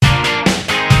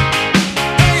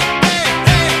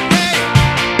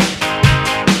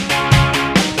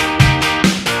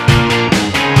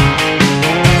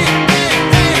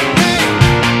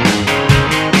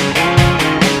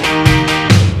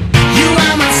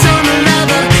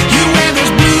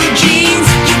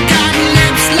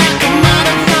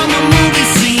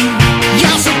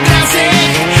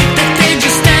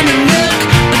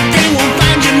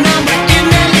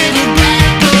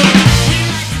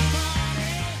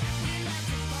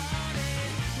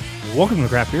Welcome to the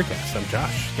Craft Beer Cast. I'm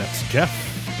Josh. That's Jeff.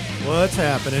 What's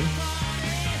happening?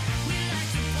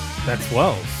 That's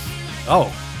Wells. Oh,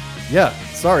 yeah.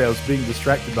 Sorry, I was being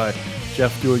distracted by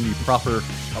Jeff doing the proper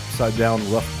upside-down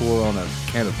rough pour on a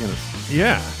can of Guinness.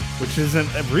 Yeah, which isn't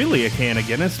really a can of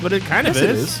Guinness, but it kind of Yes, it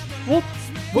is. is.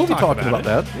 We'll be talk talking about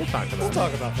that. We'll talk about We'll that.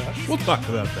 talk about that. We'll talk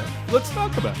about that. Let's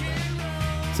talk about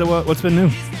that. So, what's been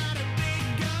new?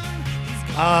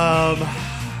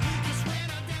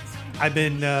 I've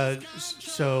been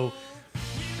so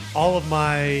all of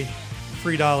my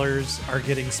free dollars are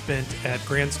getting spent at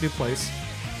Grant's new place,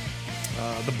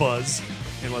 the Buzz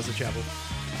in Wesley Chapel.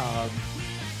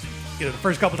 The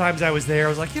first couple times I was there, I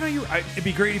was like, it'd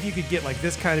be great if you could get like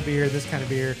this kind of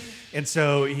beer, and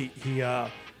so he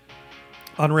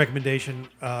on recommendation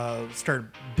started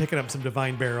picking up some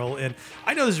Divine Barrel, and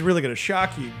I know this is really going to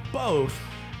shock you both,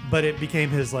 but it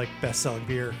became his like best-selling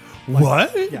beer.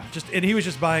 What? Yeah, and he was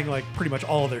just buying like pretty much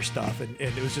all of their stuff, and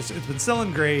it's been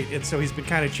selling great, and so he's been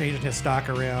kind of changing his stock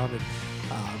around, and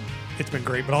it's been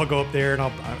great. But I'll go up there, and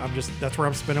I'm just that's where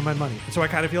I'm spending my money, and so I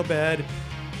kind of feel bad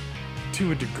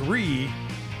to a degree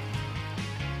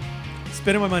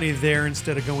spending my money there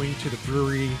instead of going to the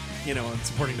brewery, and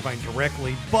supporting Divine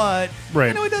directly. But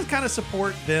Right. it does kind of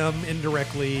support them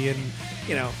indirectly, and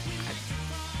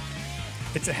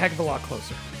it's a heck of a lot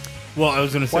closer. Well, I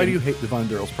was going to say... Why do you hate Divine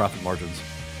Barrel's profit margins?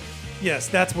 Yes,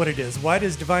 that's what it is. Why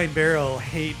does Divine Barrel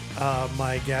hate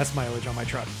my gas mileage on my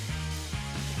truck?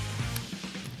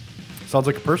 Sounds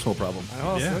like a personal problem.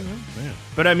 Yeah.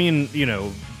 But I mean,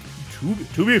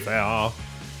 to be fair,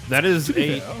 that is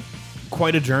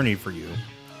quite a journey for you.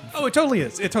 Oh, it totally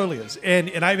is. It totally is.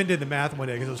 And I even did the math one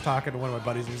day because I was talking to one of my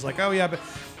buddies, and he's like, "Oh yeah, but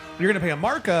you're going to pay a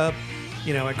markup,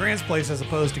 at Grant's place as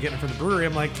opposed to getting it from the brewery."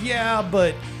 I'm like, "Yeah,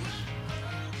 but."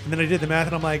 And then I did the math,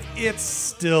 and I'm like, it's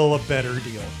still a better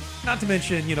deal. Not to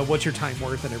mention, what's your time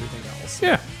worth and everything else.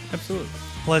 Yeah, absolutely.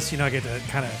 Plus, I get to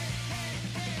kind of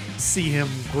see him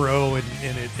grow, and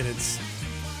it's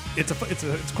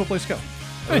a cool place to go.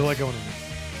 I really like going in there.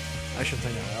 I shouldn't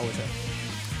say that. I always have.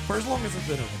 For as long as it's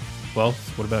been open. Well,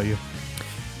 what about you?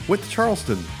 Went to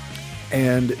Charleston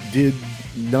and did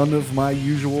none of my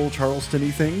usual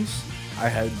Charleston-y things. I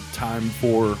had time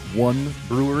for one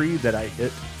brewery that I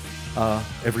hit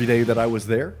every day that I was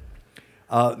there.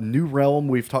 New Realm,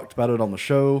 we've talked about it on the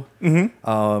show.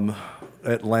 Mm-hmm.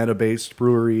 Atlanta-based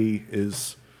brewery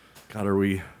is... God, are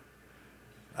we...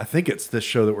 I think it's this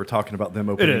show that we're talking about them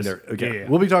opening there. Okay. Yeah.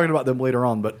 We'll be talking about them later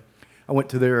on, but I went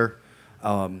to their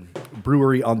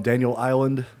brewery on Daniel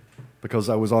Island because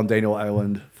I was on Daniel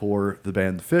Island for the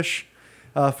band Fish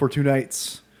for 2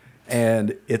 nights,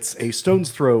 and it's a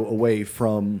stone's throw away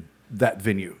from that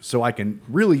venue. So I can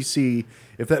really see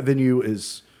if that venue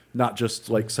is not just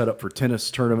like set up for tennis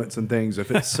tournaments and things,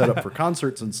 if it's set up for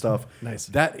concerts and stuff, Nice.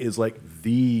 That is like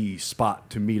the spot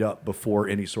to meet up before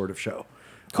any sort of show.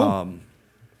 Cool.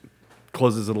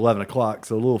 Closes at 11 o'clock,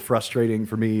 so a little frustrating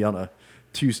for me on a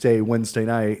Tuesday, Wednesday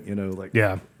night,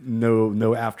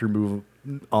 no after move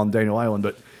on Daniel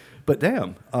Island, but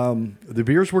damn, the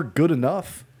beers were good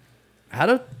enough. Had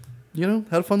a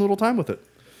fun little time with it.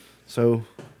 So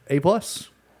A+.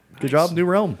 Good job, New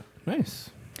Realm. Nice.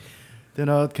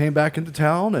 Then came back into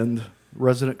town and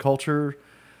Resident Culture.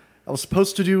 I was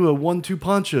supposed to do a 1-2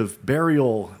 punch of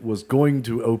Burial was going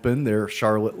to open their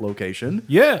Charlotte location.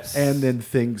 Yes. And then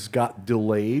things got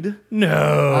delayed.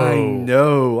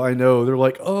 No. I know. They're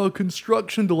like, oh,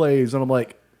 construction delays. And I'm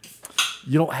like,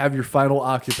 you don't have your final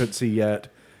occupancy yet.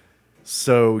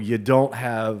 So you don't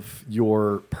have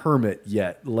your permit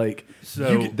yet. Like,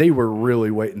 they were really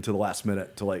waiting to the last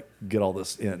minute to get all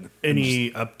this in.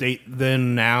 Any update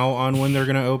then now on when they're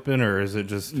going to open, or is it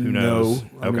just who knows? No,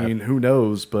 I mean, who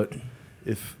knows? But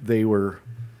if they were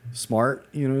smart,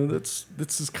 this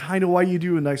is kind of why you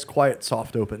do a nice, quiet,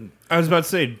 soft open. I was about to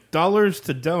say, Dollars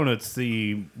to Donuts,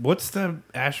 what's the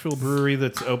Asheville brewery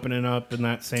that's opening up in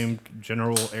that same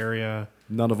general area?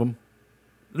 None of them.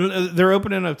 They're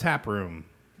opening a tap room.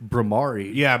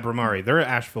 Bramari. Yeah, Bramari. They're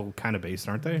Asheville kind of based,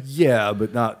 aren't they? Yeah,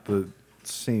 but not the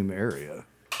same area.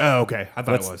 Oh, okay. I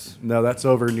thought it was. No, that's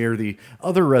over near the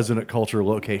other Resident Culture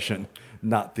location,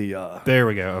 not the... There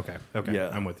we go. Okay. Yeah.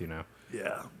 I'm with you now.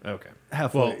 Yeah. Okay.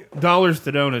 Halfway. Well, Dollars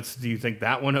to Donuts, do you think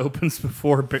that one opens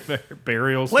before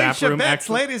Burial's Place tap your room bets,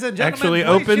 ladies and gentlemen. actually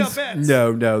Place your opens? bets.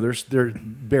 No, their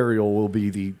Burial will be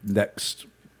the next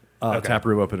Okay. tap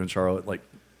room open in Charlotte.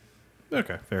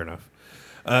 Okay, fair enough.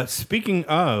 Speaking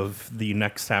of the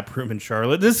next tap room in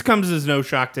Charlotte, this comes as no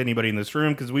shock to anybody in this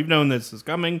room because we've known this is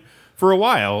coming for a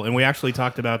while, and we actually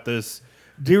talked about this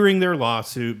during their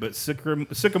lawsuit, but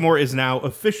Sycamore is now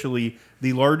officially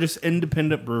the largest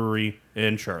independent brewery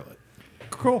in Charlotte.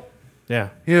 Cool. Yeah.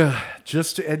 Yeah,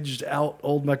 just edged out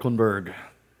Old Mecklenburg.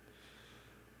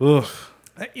 Ugh.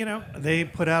 They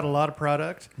put out a lot of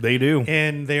product, They do.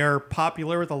 and they are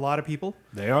popular with a lot of people.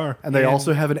 They are. And they And-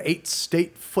 also have an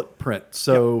 8-state footprint.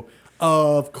 So,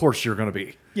 of course, you're going to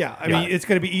be. Yeah, I mean, it's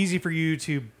going to be easy for you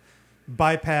to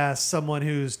bypass someone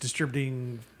who's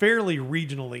distributing fairly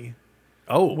regionally.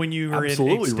 Oh, When you are in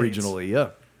absolutely 8 states. regionally, yeah.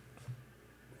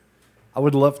 I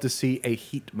would love to see a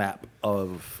heat map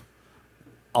of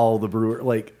all the brewer.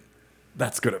 Like,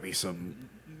 that's going to be some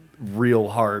real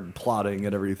hard plotting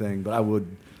and everything. But I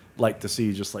would like to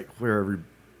see just like where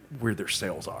their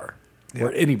sales are,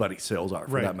 where anybody's sales are,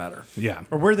 for Right. that matter. Yeah.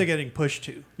 Or where they're getting pushed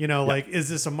to. Like, is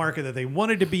this a market that they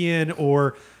wanted to be in,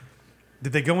 or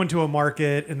did they go into a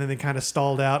market and then they kind of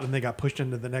stalled out and they got pushed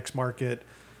into the next market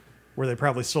where they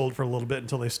probably sold for a little bit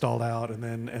until they stalled out and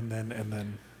then.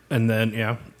 And then,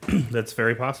 yeah, that's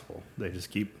very possible. They just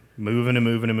keep moving and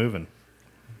moving and moving.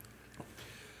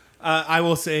 I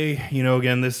will say,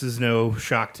 again, this is no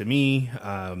shock to me.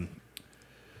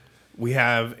 We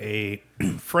have a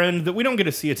friend that we don't get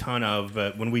to see a ton of,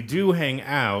 but when we do hang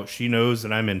out, she knows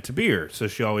that I'm into beer. So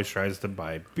she always tries to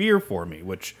buy beer for me,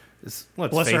 which is,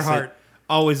 let's Bless her face heart. it,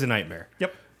 always a nightmare.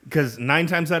 Yep. Because 9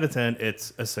 times out of 10,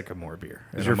 it's a Sycamore beer.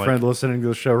 Is And your I'm like, friend listening to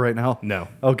the show right now? No.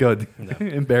 Oh, good.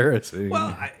 Embarrassing.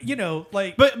 Well,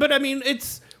 like. But I mean,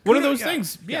 it's one of those Yeah.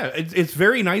 things. Yeah, it's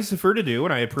very nice of her to do,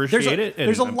 and I appreciate it. And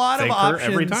There's a I lot of thank her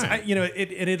options. every time.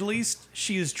 And at least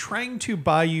she is trying to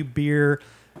buy you beer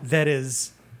that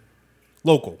is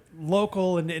Local.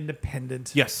 local and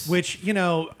independent. Yes. Which,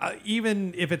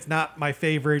 even if it's not my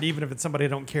favorite, even if it's somebody I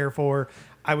don't care for,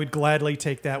 I would gladly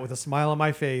take that with a smile on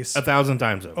my face 1,000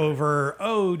 times over.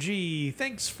 oh, gee,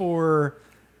 thanks for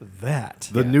that.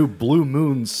 the new Blue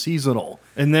Moon seasonal.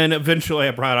 And then eventually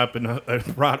I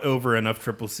brought over enough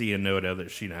Triple C and Noda that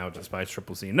she now just buys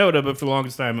Triple C and Noda. But for the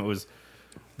longest time, it was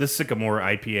the Sycamore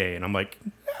IPA. And I'm like,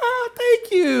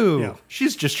 thank you. Yeah.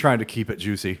 She's just trying to keep it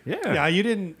juicy. Yeah, you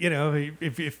didn't,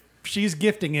 if she's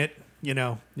gifting it, you're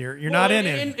not in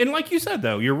it. And like you said,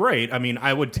 though, you're right. I mean,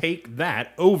 I would take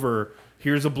that over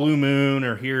here's a Blue Moon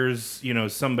or here's,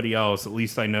 somebody else. At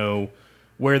least I know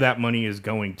where that money is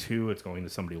going to. It's going to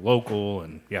somebody local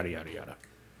and yada, yada, yada.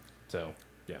 So,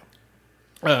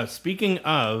 yeah. Speaking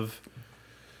of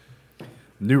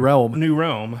New Realm. New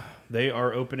Realm, they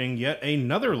are opening yet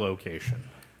another location.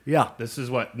 Yeah. This is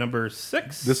what, number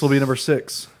 6? This will be number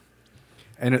 6.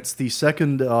 And it's the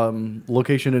second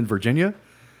location in Virginia.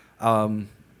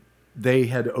 They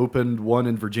had opened one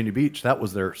in Virginia Beach. That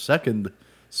was their second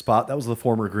spot. That was the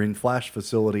former Green Flash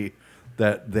facility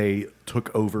that they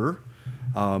took over.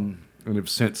 And have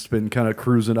since been kind of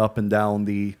cruising up and down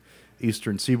the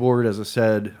eastern seaboard. As I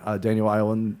said, Daniel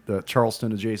Island,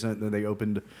 Charleston adjacent. Then they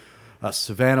opened a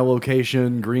Savannah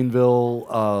location,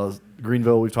 Greenville.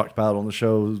 Greenville we've talked about on the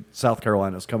show. South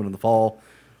Carolina is coming in the fall.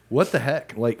 What the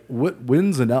heck? Like,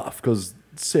 when's enough? Because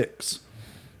 6.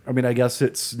 I mean, I guess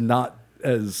it's not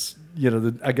as,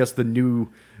 I guess the new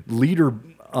leader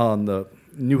on the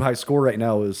new high score right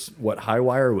now is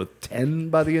Highwire with 10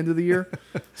 by the end of the year.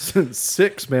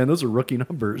 6, man, those are rookie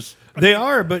numbers. They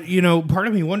are, but part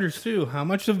of me wonders too how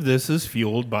much of this is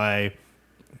fueled by,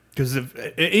 because if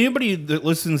anybody that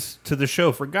listens to the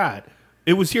show forgot,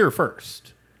 it was here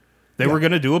first. They were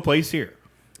going to do a place here,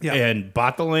 and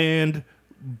bought the land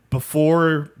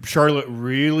before Charlotte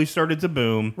really started to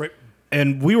boom. Right.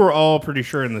 And we were all pretty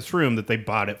sure in this room that they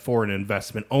bought it for an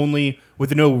investment only,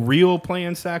 with no real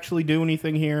plans to actually do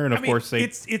anything here. And of course, they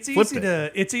it's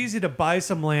flipped easy to buy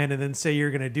some land and then say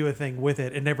you're going to do a thing with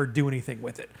it and never do anything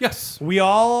with it. Yes, We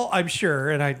all, I'm sure,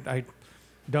 and I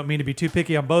don't mean to be too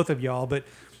picky on both of y'all, but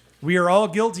we are all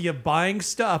guilty of buying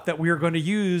stuff that we are going to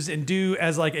use and do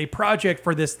as like a project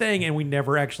for this thing, and we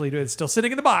never actually do it. It's still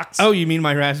sitting in the box. Oh, you mean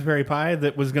my Raspberry Pi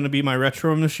that was going to be my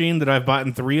retro machine that I've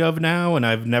bought 3 of now, and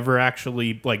I've never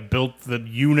actually built the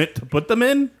unit to put them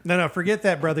in? No, forget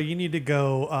that, brother. You need to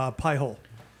go Pi-hole.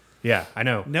 Yeah, I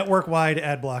know. Network-wide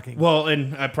ad blocking. Well,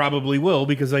 and I probably will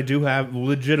because I do have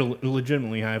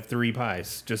legitimately have 3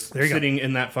 pies just There you sitting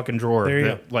in that fucking drawer. There you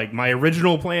go. Like my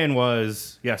original plan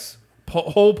was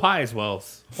whole pies,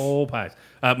 Wells, whole pies.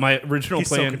 My original He's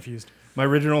so plan. confused. My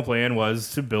original plan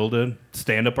was to build a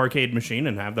stand-up arcade machine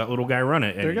and have that little guy run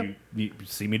it. And There you you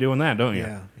see me doing that, don't you?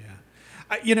 Yeah.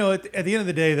 At the end of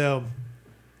the day, though,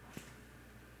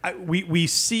 we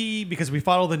see, because we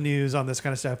follow the news on this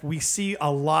kind of stuff, we see a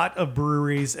lot of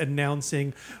breweries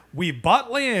announcing, we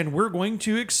bought land, we're going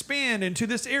to expand into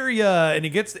this area, and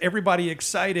it gets everybody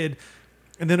excited.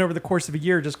 And then over the course of a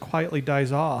year, it just quietly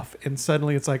dies off. And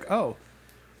suddenly it's like, oh,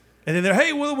 And then they're,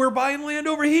 hey, well, we're buying land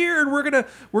over here, and we're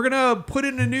gonna put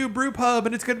in a new brew pub,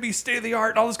 and it's gonna be state of the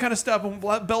art, and all this kind of stuff, and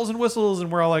bells and whistles,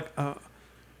 and we're all like,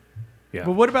 Yeah.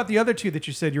 But what about the other two that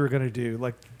you said you were gonna do?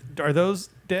 Like, are those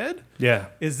dead? Yeah.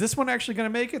 Is this one actually gonna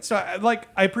make it? So,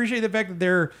 I appreciate the fact that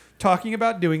they're talking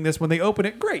about doing this. When they open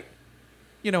it, great.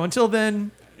 Until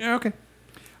then, okay.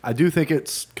 I do think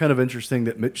it's kind of interesting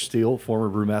that Mitch Steele, former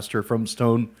brewmaster from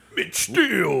Stone, Mitch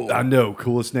Steele. I know,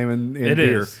 coolest name in It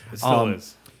beer. is. It still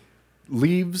is.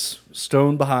 Leaves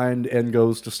Stone behind and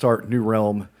goes to start New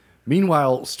Realm.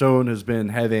 Meanwhile, Stone has been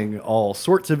having all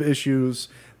sorts of issues.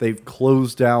 They've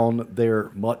closed down their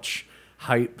much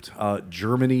hyped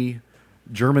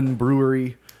German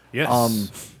brewery.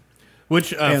 Yes.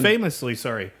 Which famously,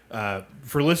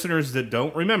 for listeners that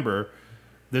don't remember,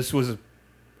 this was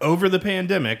over the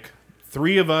pandemic.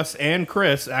 3 of us and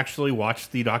Chris actually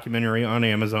watched the documentary on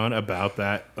Amazon about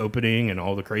that opening and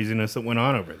all the craziness that went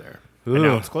on over there. And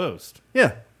now it's closed.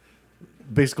 Yeah.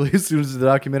 Basically, as soon as the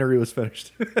documentary was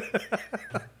finished.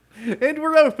 And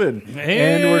we're open.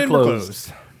 And we're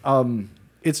closed.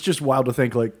 It's just wild to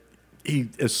think, like, he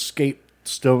escaped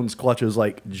Stone's clutches,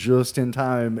 like, just in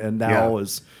time, and now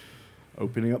is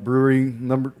opening up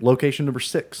location number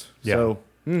 6. Yeah. So,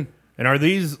 And are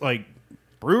these, like,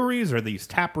 breweries? Are these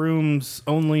tap rooms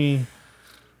only?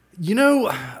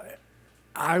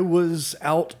 I was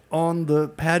out on the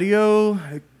patio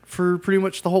for pretty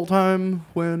much the whole time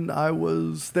when I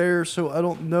was there, so I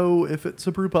don't know if it's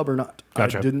a brew pub or not.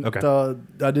 Gotcha.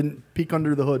 I didn't peek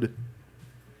under the hood.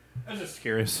 I was just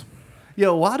curious. Yeah,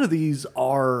 a lot of these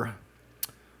are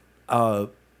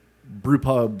brew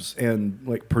pubs and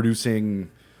like producing,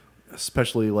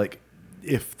 especially like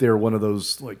if they're one of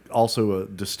those, like also a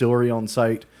distillery on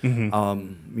site.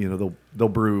 They'll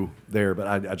brew there, but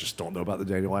I just don't know about the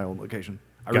Daniel Island location.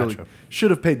 I really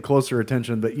should have paid closer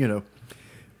attention, but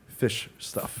fish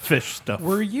stuff.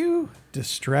 Were you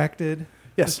distracted,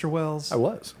 Yes. Mr. Wells? I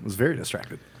was very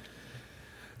distracted.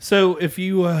 So if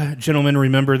you gentlemen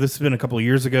remember, this has been a couple of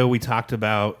years ago, we talked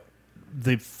about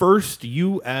the first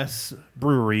U.S.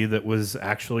 brewery that was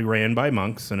actually ran by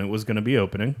monks, and it was going to be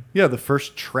opening. Yeah, the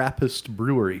first Trappist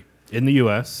brewery in the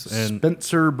U.S. and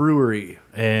Spencer Brewery.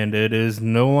 And it is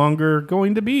no longer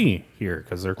going to be here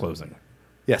because they're closing.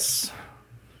 Yes.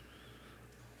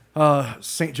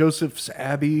 St. Joseph's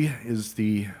Abbey is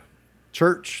the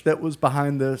church that was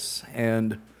behind this,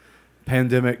 and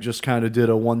pandemic just kind of did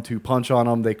a 1-2 punch on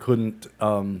them. They couldn't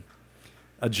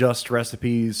adjust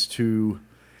recipes to,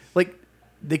 like,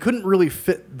 they couldn't really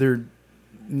fit their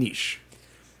niche,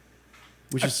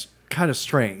 which is kind of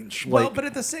strange. Well, but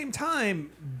at the same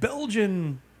time,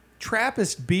 Belgian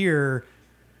Trappist beer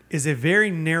is a very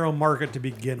narrow market to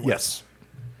begin with. Yes.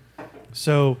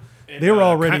 So they were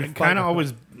already kind of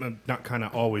always, not kind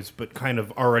of always, but kind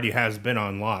of already has been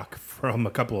on lock from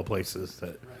a couple of places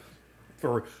that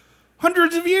for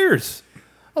hundreds of years.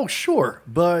 Oh, sure,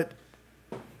 but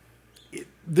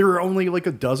there are only like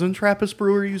a dozen Trappist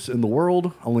breweries in the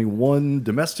world, only one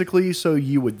domestically, so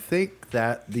you would think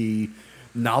that the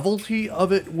novelty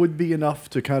of it would be enough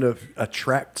to kind of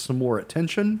attract some more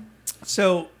attention.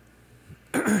 So,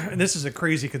 and this is a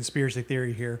crazy conspiracy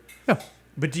theory here. Yeah.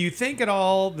 But do you think at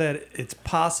all that it's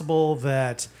possible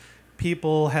that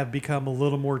people have become a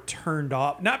little more turned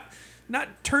off? Not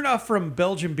turned off from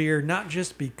Belgian beer, not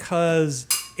just because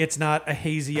it's not a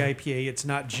hazy IPA, it's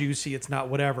not juicy, it's not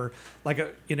whatever.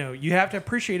 Like, you have to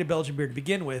appreciate a Belgian beer to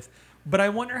begin with. But I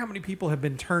wonder how many people have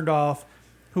been turned off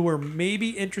who were maybe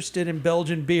interested in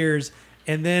Belgian beers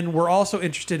and then were also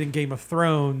interested in Game of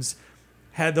Thrones,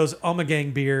 had those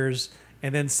Ommegang beers,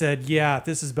 and then said, yeah,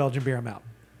 this is Belgian beer, I'm out.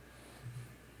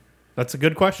 That's a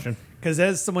good question. Because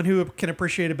as someone who can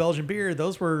appreciate a Belgian beer,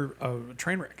 those were a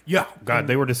train wreck. Yeah, God,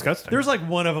 they were disgusting. There's like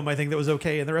one of them I think that was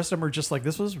okay, and the rest of them are just like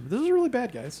this was really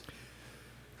bad, guys.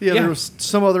 Yeah, there was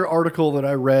some other article that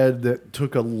I read that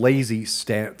took a lazy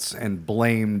stance and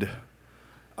blamed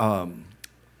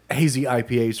hazy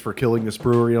IPAs for killing this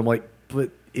brewery. I'm like, but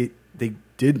they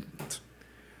didn't.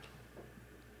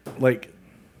 Like,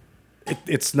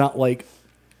 it's not like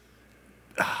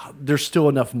there's still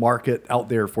enough market out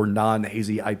there for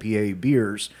non-hazy IPA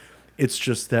beers. It's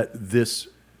just that this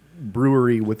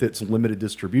brewery, with its limited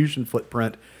distribution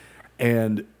footprint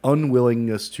and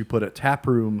unwillingness to put a tap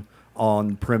room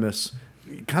on premise,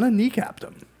 kind of kneecapped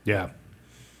them. Yeah.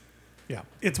 Yeah.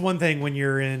 It's one thing when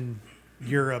you're in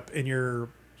Europe and your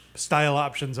style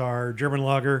options are German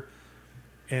lager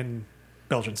and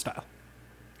Belgian style.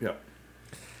 Yeah.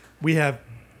 We have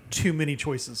too many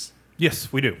choices.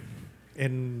 Yes, we do.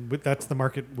 And that's the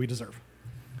market we deserve.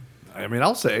 I mean,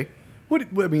 I'll say,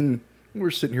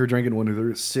 We're sitting here drinking one of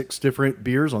their 6 different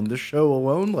beers on this show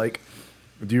alone. Like,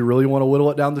 do you really want to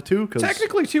whittle it down to 2? 'Cause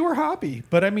Technically, 2 are hoppy,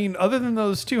 but I mean, other than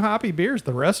those 2 hoppy beers,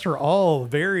 the rest are all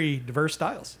very diverse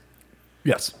styles.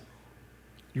 yes.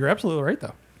 You're absolutely right,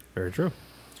 though. Very true.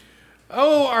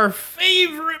 Oh, our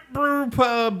favorite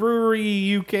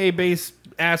brewery UK-based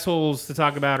assholes to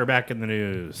talk about are back in the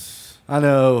news. I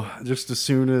know. Just as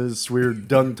soon as we're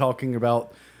done talking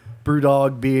about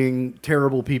Brewdog being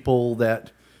terrible people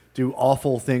that do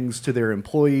awful things to their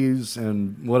employees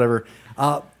and whatever,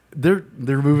 they're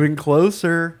moving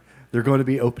closer. They're going to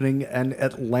be opening an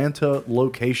Atlanta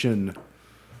location.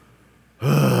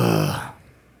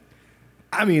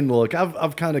 I mean, look,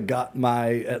 I've kind of got my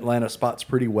Atlanta spots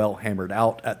pretty well hammered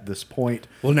out at this point.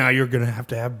 Well, now you're going to have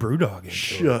Brewdog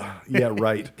into it. Yeah,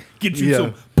 right. Get you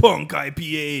some punk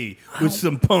IPA with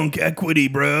some punk equity,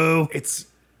 bro.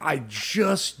 I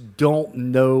just don't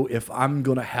know if I'm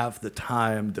going to have the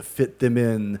time to fit them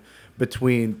in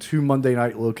between 2 Monday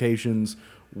night locations,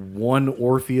 1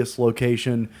 Orpheus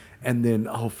location, and then,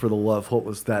 oh, for the love, what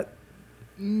was that?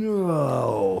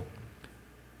 No.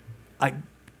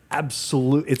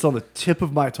 Absolutely, it's on the tip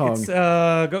of my tongue. It's,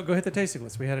 go hit the tasting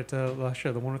list. We had it last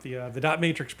show, the one with the dot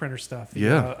matrix printer stuff.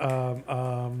 Nope,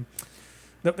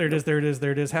 there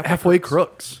it is. Halfway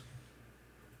Crooks.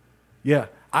 Yeah,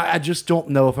 I just don't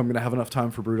know if I'm going to have enough time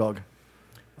for Brewdog.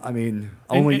 I mean,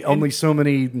 only so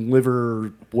many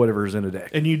liver whatever's in a day.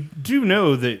 And you do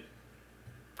know that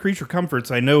Creature Comforts,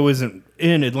 I know, isn't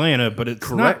in Atlanta, but it's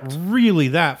Correct. not really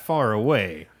that far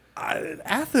away.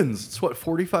 Athens, it's what,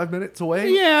 45 minutes away?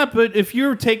 Yeah, but if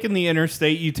you're taking the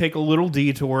interstate, you take a little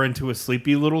detour into a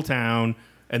sleepy little town,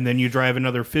 and then you drive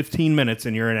another 15 minutes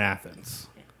and you're in Athens.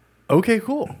 Okay,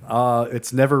 cool.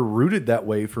 It's never rooted that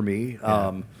way for me.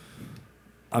 Yeah.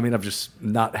 I mean, I've just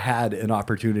not had an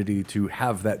opportunity to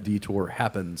have that detour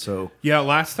happen. So Yeah,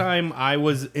 last time I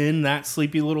was in that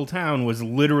sleepy little town was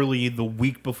literally the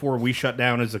week before we shut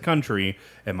down as a country,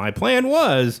 and my plan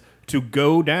was to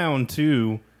go down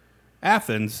to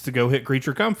Athens to go hit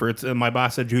Creature Comforts, and my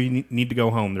boss said, you need to go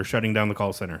home. They're shutting down the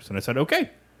call centers. And I said, okay.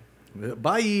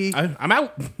 bye. I'm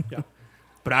out. Yeah.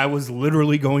 But I was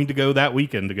literally going to go that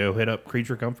weekend to go hit up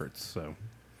Creature Comforts. So,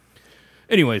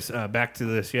 anyways, back to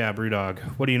this. Yeah, Brewdog.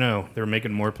 What do you know? They're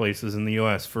making more places in the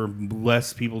U.S. for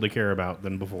less people to care about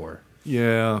than before.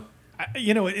 Yeah.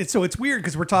 It's weird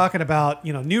because we're talking about,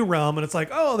 New Realm, and it's like,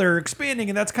 oh, they're expanding,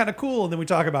 and that's kind of cool. And then we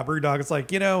talk about Brewdog. It's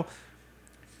like,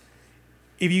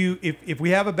 if we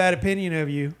have a bad opinion of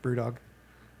you, Brewdog,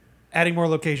 adding more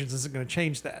locations isn't going to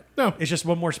change that. No. It's just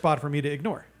one more spot for me to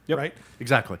ignore. Yep. Right?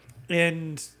 Exactly.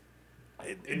 And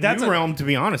That's New Realm, to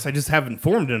be honest, I just haven't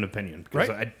formed an opinion because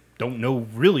I don't know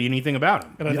really anything about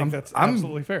him. And I think that's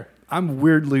absolutely fair. I'm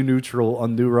weirdly neutral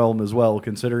on New Realm as well,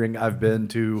 considering I've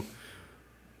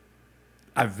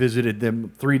visited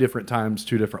them 3 different times,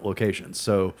 2 different locations.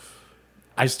 So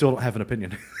I still don't have an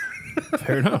opinion.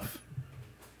 Fair enough.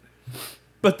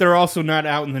 But they're also not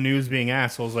out in the news being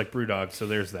assholes like Brewdog, so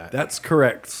there's that. That's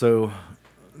correct. So,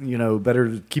 better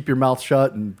to keep your mouth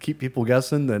shut and keep people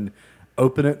guessing than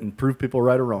open it and prove people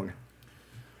right or wrong.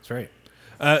 That's right.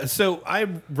 So I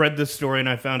read this story and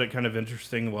I found it kind of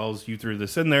interesting as you threw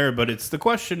this in there, but it's the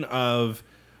question of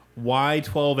why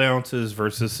 12 ounces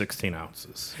versus 16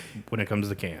 ounces when it comes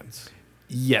to cans.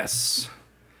 Yes.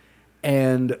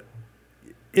 And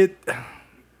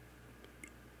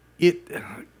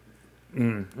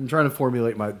I'm trying to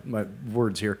formulate my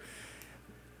words here.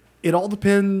 It all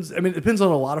depends. I mean, it depends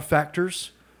on a lot of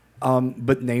factors,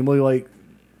 but namely, like,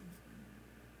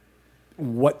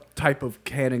 what type of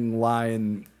canning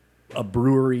line a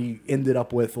brewery ended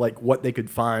up with, like what they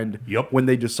could find when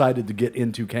they decided to get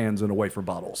into cans and away from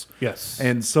bottles. Yes.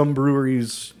 And some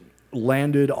breweries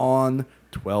landed on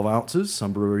 12 ounces.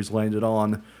 Some breweries landed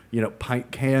on,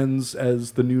 pint cans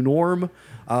as the new norm.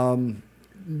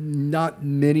 Not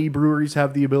many breweries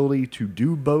have the ability to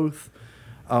do both.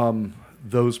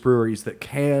 Those breweries that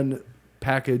can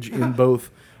package in both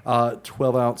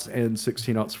 12 ounce and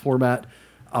 16 ounce format,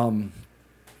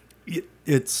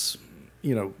 it's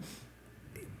a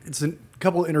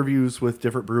couple of interviews with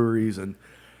different breweries and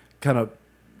kind of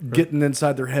getting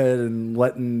inside their head and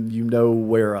letting you know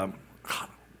where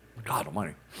God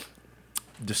almighty,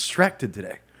 distracted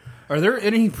today. Are there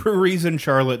any breweries in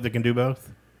Charlotte that can do both?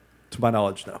 To my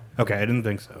knowledge, no. Okay, I didn't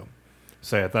think so.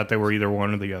 I thought they were either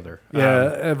one or the other.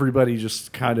 Yeah, everybody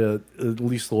just kind of, at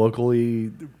least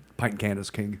locally, pint can is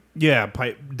king. Yeah,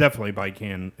 definitely pint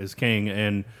can is king.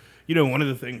 And, one of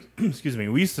the things, excuse me,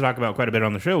 we used to talk about quite a bit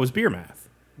on the show was beer math.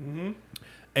 Mm-hmm.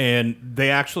 And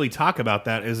they actually talk about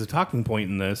that as a talking point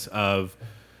in this of,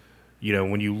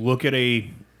 when you look at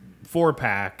a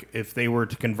 4-pack, if they were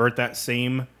to convert that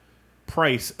same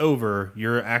price over,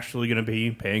 you're actually going to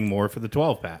be paying more for the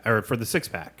 12-pack or for the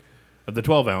 6-pack of the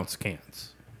 12-ounce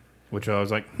cans, which I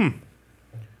was like,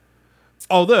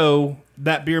 Although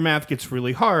that beer math gets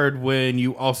really hard when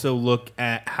you also look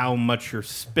at how much you're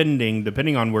spending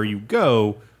depending on where you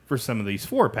go for some of these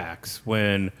 4-packs.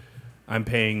 When I'm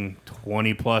paying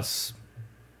 20 plus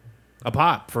a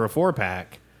pop for a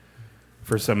 4-pack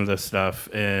for some of this stuff,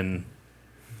 and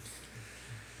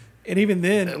even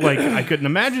then, like I couldn't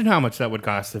imagine how much that would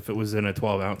cost if it was in a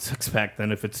 12-ounce 6-pack.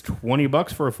 Then if it's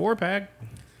 $20 for a 4-pack.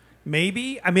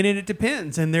 maybe. I mean, and it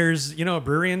depends. And there's, a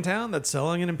brewery in town that's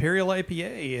selling an Imperial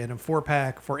IPA in a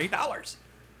 4-pack for $8.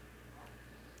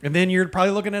 And then you're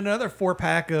probably looking at another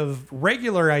 4-pack of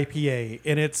regular IPA,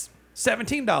 and it's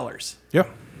 $17. Yeah.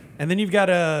 And then you've got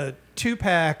a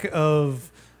 2-pack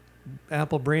of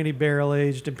apple brandy barrel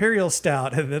aged Imperial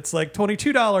Stout, and it's like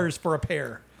 $22 for a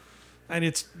pair. And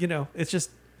it's, it's just,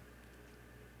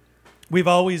 we've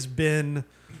always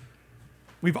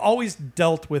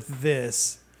dealt with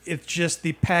this. It's just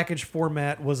the package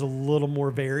format was a little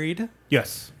more varied.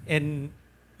 Yes. And,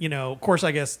 of course,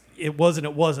 I guess it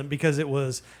wasn't because it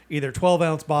was either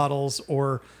 12-ounce bottles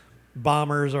or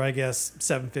bombers or I guess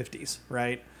 750s,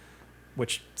 right?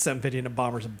 Which 750 and a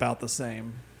bomber's about the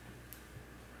same.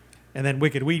 And then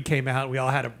Wicked Weed came out. And we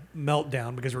all had a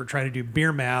meltdown because we were trying to do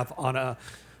beer math on a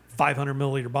 500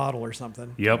 milliliter bottle or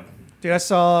something. Yep. Dude, I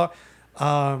saw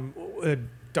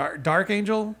Dark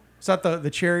Angel. Is that the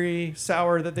cherry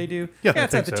sour that they do? Yeah,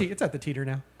 it's at the so. it's at the Teeter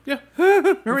now. Yeah. Remember,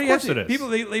 Of course it is. People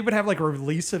they would have like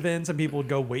release events and people would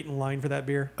go wait in line for that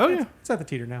beer. Oh, yeah. It's at the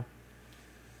Teeter now.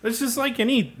 It's just like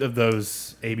any of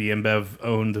those AB InBev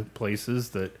owned places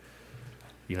that,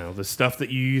 the stuff that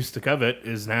you used to covet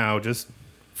is now just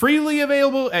freely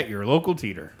available at your local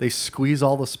teeter. They squeeze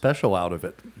all the special out of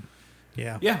it.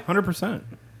 Yeah. Yeah, 100%.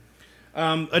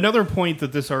 Another point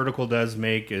that this article does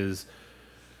make is,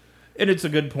 and it's a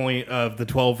good point, of the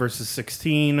 12 versus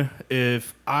 16.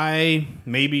 If I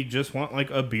maybe just want like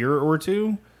a beer or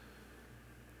two,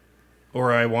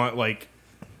 or I want like,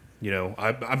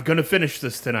 I'm going to finish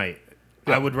this tonight.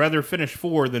 Yeah. I would rather finish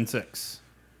 4 than 6.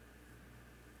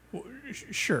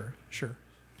 Sure.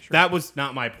 That was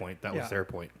not my point. That Yeah. was their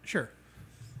point. Sure.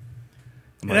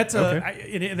 I'm And like, that's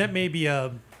okay. and that may be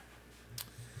an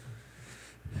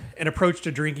approach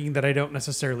to drinking that I don't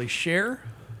necessarily share.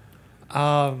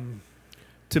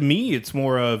 To me, it's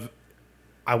more of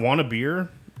I want a beer,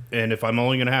 and if I'm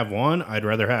only going to have one, I'd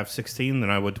rather have 16 than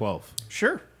I would 12.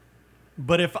 Sure.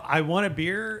 But if I want a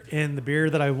beer and the beer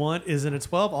that I want is in a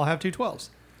 12, I'll have 2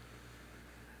 12s.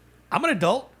 I'm an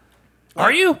adult.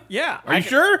 Are you? Yeah. Are you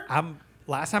sure?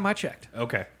 Last time I checked.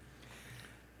 Okay.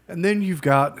 And then you've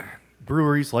got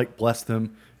breweries like Bless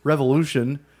Them,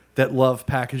 Revolution, that love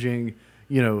packaging,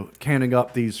 canning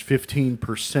up these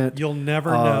 15%. You'll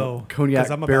never know. Cognac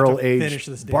 'cause I'm about barrel to finish aged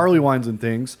this damn barley thing. wines and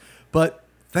things. But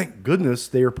thank goodness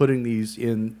they are putting these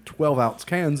in 12-ounce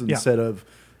cans instead of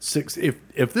 6.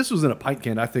 If this was in a pint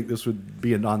can, I think this would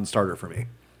be a non-starter for me.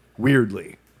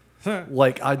 Weirdly.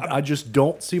 Like, I just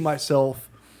don't see myself.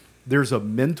 There's a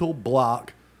mental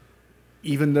block,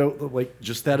 even though, like,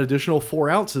 just that additional 4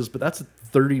 ounces, but that's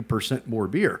 30% more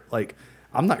beer. Like,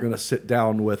 I'm not going to sit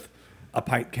down with a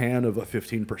pint can of a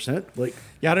 15%. Like,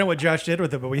 Yeah, I don't know what Josh did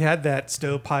with it, but we had that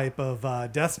stovepipe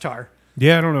of Death Star.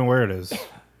 Yeah, I don't know where it is.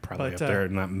 Probably But, up there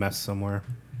in that mess somewhere.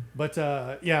 But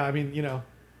yeah, I mean,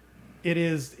 it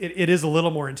is a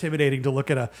little more intimidating to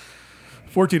look at a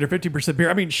 14 or 15%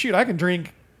 beer. I mean, shoot, I can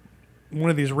drink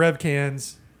one of these Rev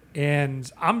cans and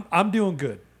I'm doing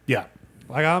good. Yeah.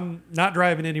 Like, I'm not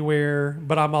driving anywhere,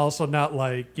 but I'm also not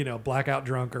like, blackout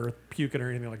drunk or puking or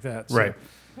anything like that. So, Right.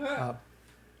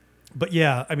 But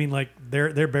yeah, I mean, like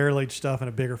their barrel aged stuff in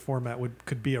a bigger format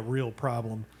could be a real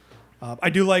problem. I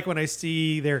do like when I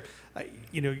see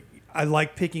I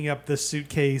like picking up the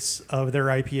suitcase of their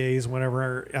IPAs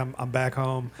whenever I'm back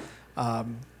home,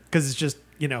 because it's just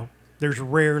there's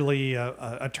rarely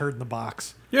a turd in the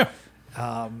box. Yeah.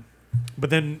 But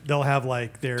then they'll have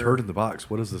like their turd in the box.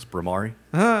 What is this, Bramari?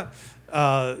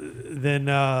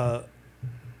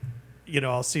 Then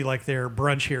I'll see like their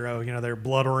Brunch Hero, their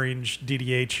Blood Orange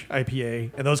DDH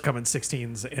IPA, and those come in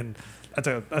 16s, and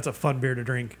that's a fun beer to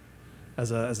drink as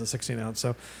a 16 ounce.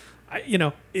 So,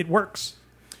 it works.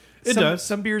 It does.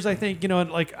 Some beers, I think,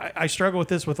 and like I struggle with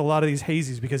this with a lot of these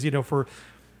hazies because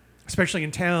especially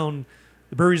in town,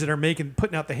 the breweries that are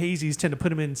putting out the hazies tend to put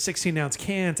them in 16 ounce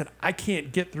cans, and I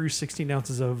can't get through 16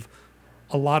 ounces of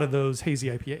a lot of those hazy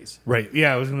IPAs. Right.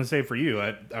 Yeah, I was going to say for you,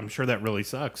 I'm sure that really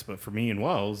sucks. But for me and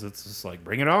Wells, it's just like,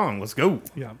 bring it on. Let's go.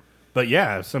 Yeah. But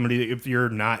yeah, if you're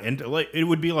not into, like, it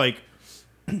would be like,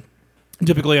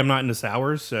 typically I'm not into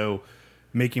sours, so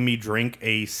making me drink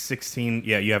a 16,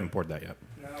 yeah, you haven't poured that yet.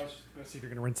 No, I was just going to see if you're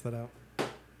going to rinse that out.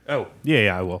 Oh,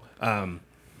 yeah, I will.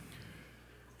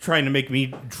 Trying to make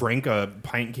me drink a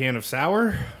pint can of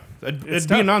sour, it'd be a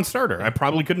tough. non-starter. I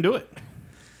probably couldn't do it.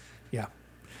 Yeah.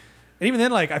 And even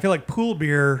then, like, I feel like pool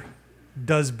beer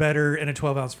does better in a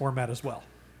 12-ounce format as well.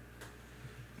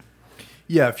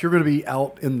 Yeah, if you're going to be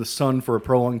out in the sun for a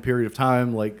prolonged period of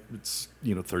time, like it's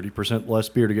 30% less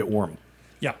beer to get warm.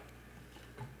 Yeah.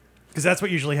 Because that's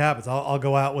what usually happens. I'll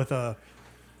go out with a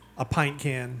pint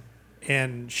can,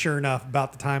 and sure enough,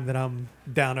 about the time that I'm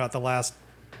down about the last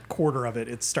quarter of it,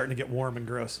 it's starting to get warm and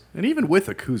gross. And even with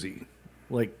a koozie,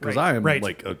 like, because I am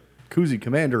like a Coozie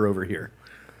Commander over here.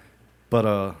 But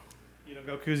You don't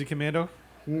go Coozie Commando?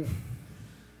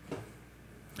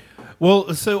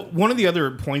 Well, so one of the other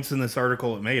points in this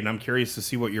article it made, and I'm curious to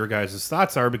see what your guys'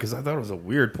 thoughts are, because I thought it was a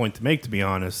weird point to make, to be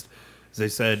honest, is they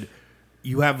said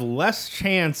you have less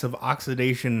chance of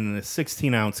oxidation in a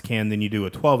 16-ounce can than you do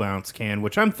a 12-ounce can,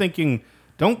 which I'm thinking,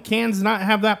 don't cans not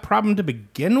have that problem to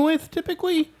begin with,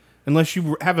 typically? Unless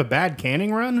you have a bad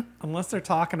canning run? Unless they're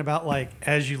talking about, like,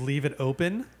 as you leave it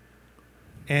open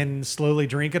and slowly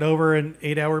drink it over an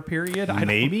 8-hour period.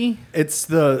 Maybe? it's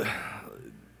the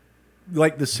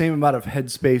same amount of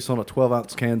headspace on a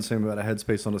 12-ounce can, same amount of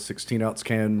headspace on a 16-ounce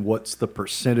can. What's the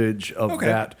percentage of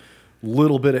that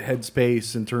little bit of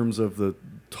headspace in terms of the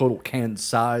total can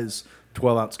size?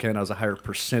 12-ounce can has a higher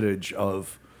percentage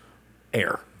of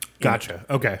air. Gotcha.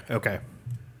 Okay.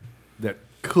 That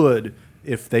could,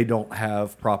 if they don't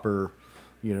have proper,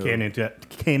 Canning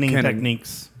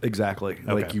techniques. Exactly.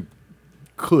 Okay. Like you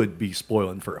could be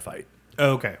spoiling for a fight.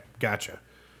 Okay. Gotcha.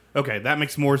 Okay, that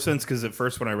makes more sense, because at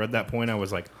first when I read that point, I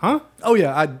was like, huh? Oh,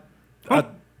 yeah.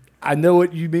 I know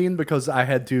what you mean, because I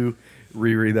had to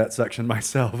reread that section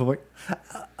myself. I'm like,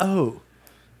 oh.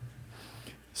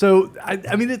 So,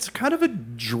 I mean, it's kind of a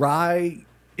dry,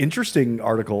 interesting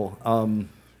article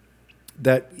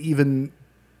that even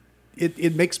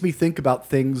it makes me think about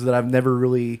things that I've never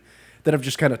really, that I've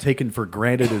just kind of taken for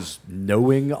granted as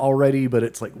knowing already. But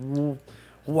it's like,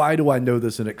 why do I know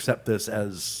this and accept this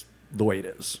as the way it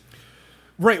is?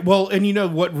 Right. Well,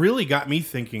 and what really got me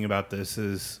thinking about this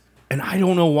is, and I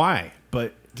don't know why,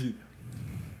 but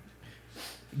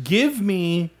give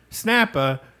me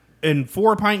Snappa in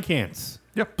 4 pint cans.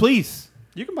 Yep. Please.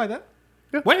 You can buy that.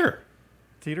 Yeah. Where?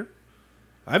 Theater.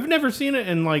 I've never seen it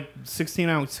in like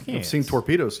 16-ounce cans. I've seen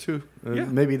torpedoes too. Yeah.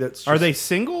 Maybe that's. Are they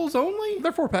singles only?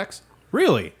 They're 4-packs.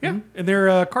 Really? Yeah. And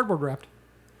they're cardboard wrapped.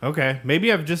 Okay.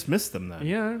 Maybe I've just missed them then.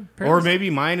 Yeah. Or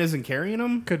maybe mine isn't carrying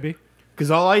them. Could be.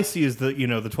 Because all I see is the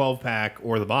 12-pack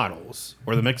or the bottles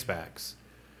or the mix packs.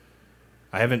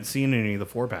 I haven't seen any of the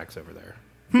 4-packs over there.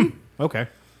 Okay.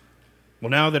 Well,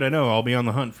 now that I know, I'll be on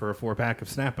the hunt for a 4-pack of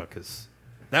Snappa, because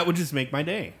that would just make my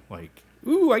day. Like,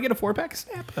 ooh, I get a 4-pack of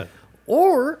Snappa.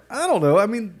 Or, I don't know. I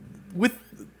mean, with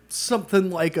something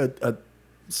like a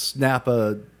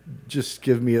Snappa, just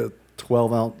give me a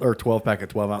 12-ounce or 12-pack of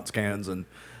 12-ounce cans and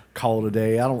call it a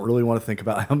day. I don't really want to think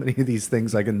about how many of these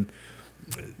things I can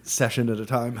session at a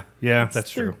time. Yeah, that's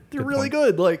true. They're really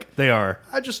good. Like, They are.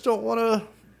 I just don't want to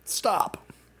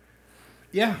stop.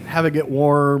 Yeah. Have it get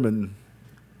warm and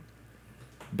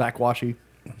backwashy.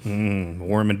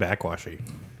 Warm and backwashy.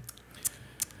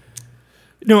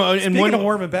 No, and Speaking of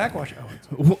warm and backwash.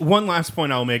 one last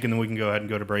point I'll make, and then we can go ahead and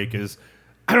go to break, is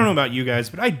I don't know about you guys,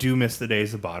 but I do miss the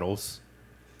days of bottles.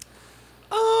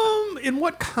 In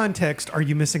what context are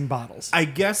you missing bottles? I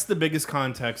guess the biggest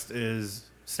context is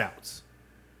stouts.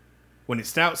 When it's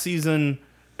stout season,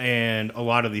 and a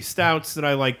lot of these stouts that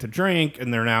I like to drink,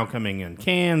 and they're now coming in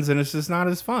cans, and it's just not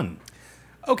as fun.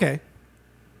 Okay.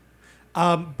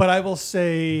 But I will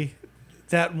say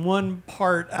that one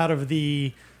part out of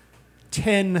the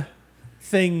 10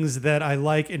 things that I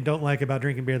like and don't like about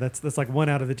drinking beer, that's like 1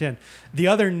 out of the 10. The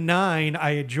other 9, I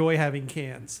enjoy having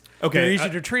cans. Okay, They're easy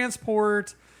to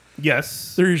transport.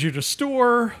 Yes. They're easy to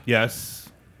store. Yes.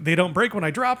 They don't break when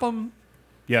I drop them.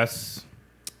 Yes.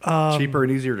 Cheaper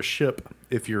and easier to ship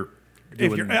if you're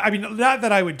doing... I mean, not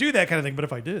that I would do that kind of thing, but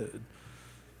if I did.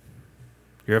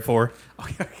 You're at 4. Oh,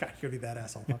 yeah, you're be that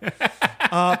asshole.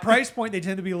 Huh? Price point, they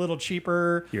tend to be a little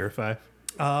cheaper. You're at 5.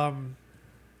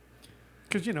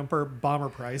 Because, per bomber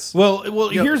price. Well,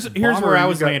 You know, here's Bomber, where I you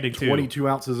was got landing too. 22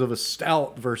 ounces of a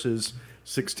stout versus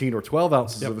 16 or 12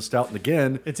 ounces of a stout. And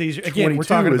again, It's easier. Again, we're 22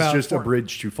 talking is about just a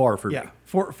bridge too far for me.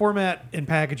 Format and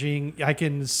packaging. I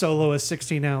can solo a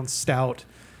 16-ounce stout,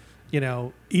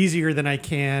 easier than I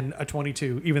can a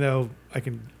 22, even though I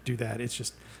can do that. It's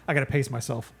just, I got to pace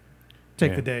myself.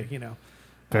 Take the day,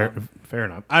 Fair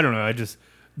enough. I don't know.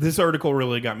 This article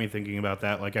really got me thinking about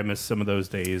that. Like I miss some of those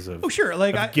days of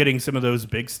getting some of those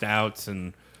big stouts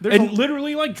and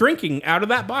literally like drinking out of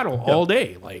that bottle all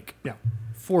day. Like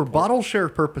For bottle share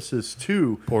purposes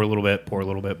too, pour a little bit, pour a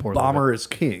little bit, pour a little bit. bomber is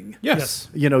king. Yes.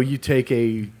 You take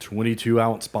a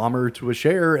 22-ounce bomber to a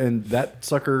share, and that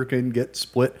sucker can get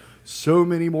split so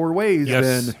many more ways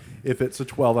than if it's a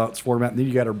 12-ounce format. And then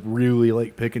you got to really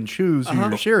like pick and choose who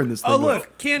you're sharing this thing with.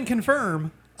 Can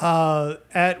confirm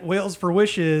at Whales for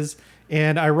Wishes,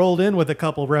 and I rolled in with a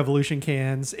couple of Revolution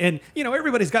cans. And,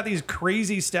 everybody's got these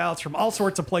crazy stouts from all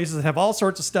sorts of places that have all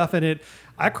sorts of stuff in it.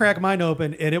 I cracked mine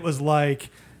open, and it was like,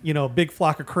 a big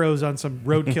flock of crows on some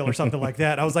roadkill or something like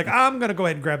that. I was like, I'm going to go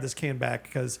ahead and grab this can back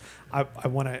because I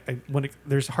want to,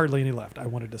 there's hardly any left. I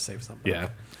wanted to save some. Yeah.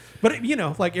 But,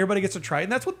 like everybody gets to try it,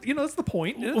 and that's what, that's the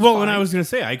point. Well, and I was going to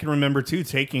say, I can remember, too,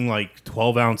 taking like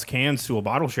 12-ounce cans to a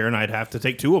bottle share, and I'd have to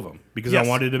take 2 of them because I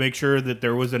wanted to make sure that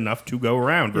there was enough to go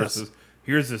around versus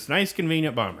here's this nice,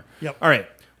 convenient bomber. Yep. All right.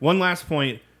 One last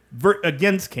point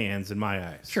against cans in my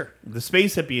eyes. Sure. The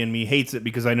space hippie in me hates it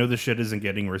because I know the shit isn't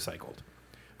getting recycled.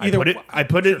 I Either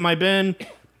put it in my bin.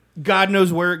 God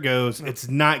knows where it goes. It's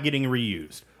not getting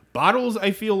reused. Bottles,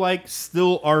 I feel like,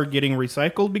 still are getting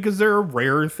recycled because they're a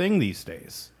rare thing these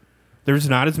days. There's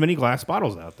not as many glass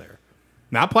bottles out there.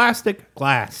 Not plastic,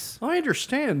 glass. I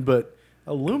understand, but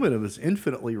aluminum is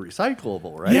infinitely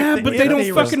recyclable, right? Yeah, but they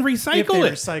don't fucking recycle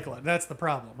it. Recycle it. That's the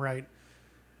problem, right?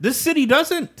 This city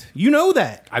doesn't. You know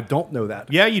that. I don't know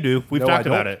that. Yeah, you do. We've No, talked I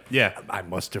about don't. it. Yeah. I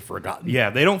must have forgotten. Yeah,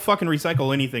 they don't fucking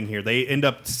recycle anything here. They end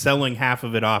up selling half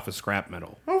of it off as scrap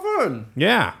metal. Oh, fun.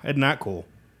 Yeah, isn't that cool?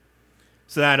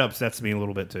 So that upsets me a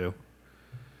little bit, too.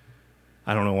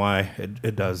 I don't know why.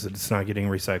 It does. It's not getting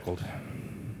recycled.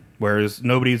 Whereas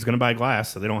nobody's going to buy glass,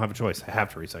 so they don't have a choice. They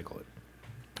have to recycle it.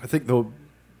 I think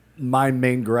my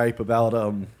main gripe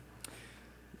about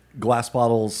glass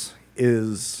bottles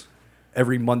is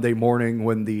every Monday morning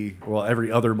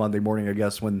every other Monday morning, I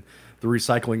guess, when the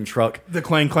recycling truck The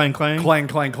clang, clang, clang. clang,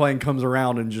 clang, clang comes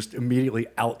around and just immediately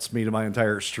outs me to my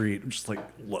entire street. I'm just like,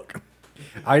 look,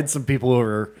 I had some people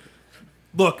over.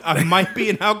 Look, I might be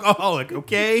an alcoholic,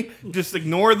 okay? Just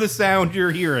ignore the sound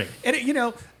you're hearing. And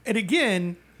and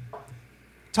again,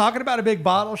 talking about a big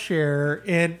bottle share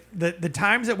and the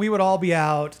times that we would all be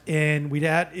out and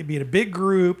it'd be in a big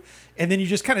group, and then you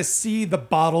just kind of see the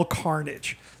bottle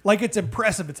carnage. Like, it's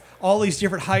impressive. It's all these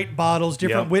different height bottles,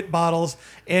 different width bottles,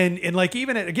 and like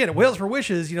even at Whales for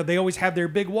Wishes, they always have their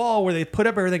big wall where they put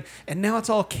up everything, and now it's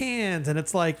all cans, and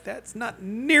it's like that's not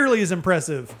nearly as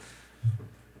impressive.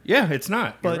 Yeah, it's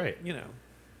not. But you're right. You're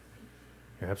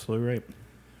You're absolutely right.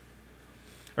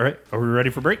 All right, are we ready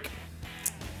for break?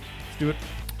 let's do it.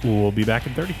 We'll be back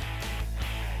in 30.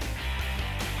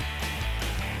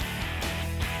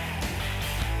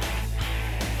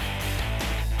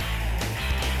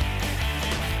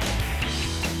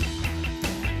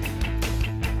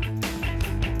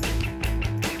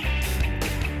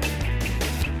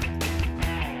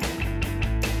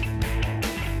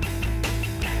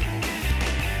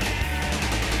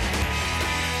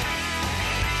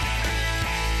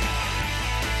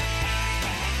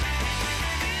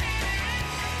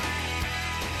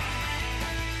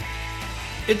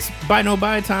 It's buy no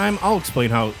buy time. I'll explain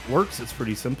how it works. It's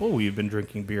pretty simple. We've been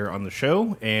drinking beer on the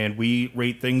show, and we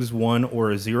rate things 1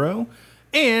 or a 0.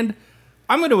 And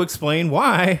I'm going to explain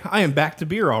why I am back to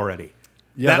beer already.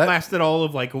 Yeah, that lasted all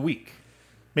of like a week,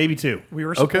 maybe 2. We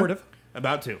were supportive.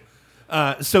 About 2.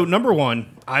 So number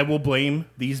 1, I will blame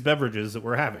these beverages that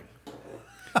we're having.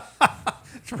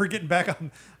 So we're getting back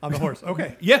on the horse.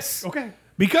 Okay. Yes. Okay.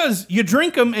 Because you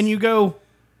drink them and you go,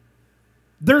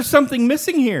 there's something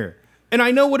missing here. And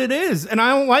I know what it is, and I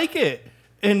don't like it.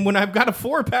 And when I've got a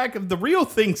 4-pack of the real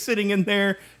thing sitting in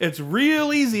there, it's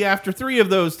real easy after 3 of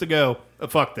those to go,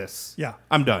 fuck this. Yeah.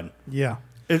 I'm done. Yeah.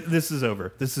 This is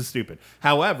over. This is stupid.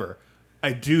 However,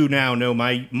 I do now know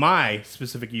my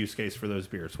specific use case for those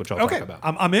beers, which I'll talk about.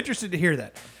 I'm interested to hear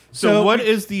that. So what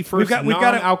is the first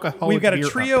non-alcoholic We've got a beer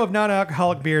trio up? of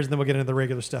non-alcoholic beers, and then we'll get into the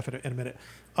regular stuff in a minute.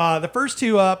 The first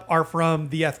 2 up are from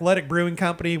the Athletic Brewing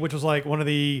Company, which was like one of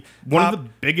the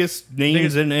biggest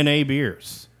names in NA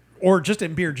beers. or just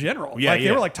in beer general. Yeah,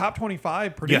 They were like top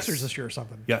 25 producers this year or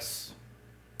something. Yes.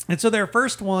 And so their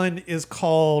first one is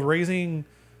called Raising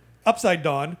Upside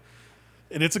Dawn,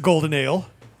 and it's a golden ale.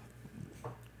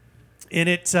 And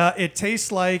it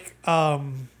tastes like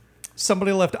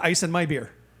somebody left ice in my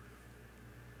beer.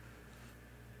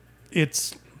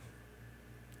 It's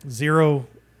 0.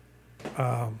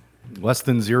 Less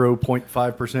than 0.5%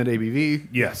 ABV.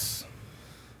 Yes.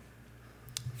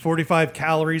 45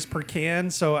 calories per can.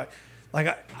 So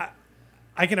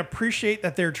I I can appreciate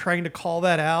that they're trying to call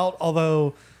that out,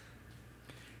 although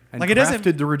And like, it doesn't-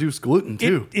 crafted to reduce gluten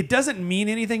too. it doesn't mean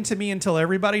anything to me until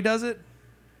everybody does it.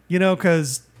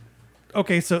 Because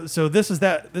okay, so this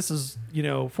is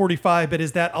 45, but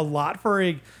is that a lot for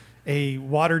a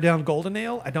watered down golden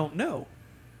ale? I don't know.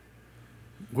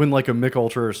 When like a Mick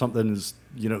Ultra or something is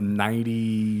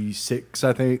 96,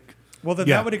 I think. Well, then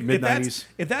Yeah, that would mid-90s.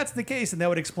 if that's the case, then that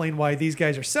would explain why these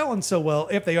guys are selling so well.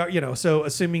 If they are, so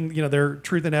assuming their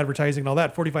truth in advertising and all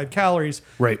that, 45 calories.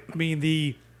 Right. I mean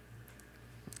the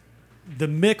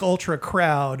Mick Ultra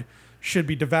crowd should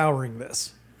be devouring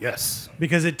this Yes.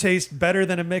 because it tastes better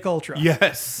than a Mick Ultra.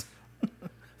 Yes.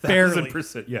 Barely.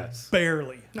 1000%. Yes.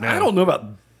 Barely. I don't know about.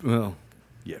 Well,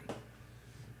 yeah.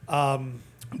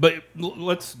 But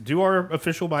let's do our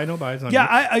official buy no buys on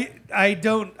Yeah, each. I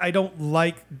don't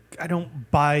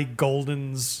buy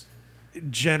Goldens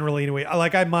generally anyway.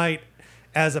 I might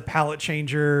as a palate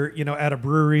changer, at a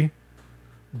brewery,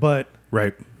 but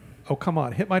Right. oh come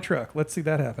on, hit my truck. Let's see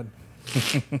that happen.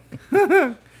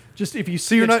 Just if you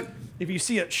see you're it, not- if you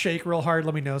see it shake real hard,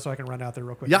 let me know so I can run out there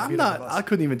real quick. Yeah, and I'm beat it not. with us. I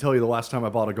couldn't even tell you the last time I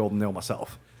bought a golden ale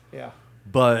myself. Yeah.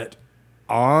 But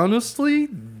honestly,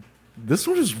 this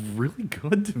one is really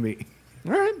good to me.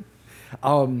 All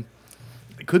right.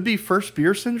 It could be first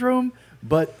beer syndrome,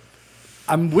 but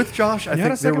I'm with Josh. I You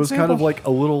had a think there second was kind of sample? like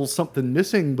a little something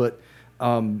missing, but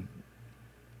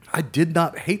I did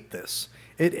not hate this.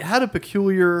 It had a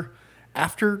peculiar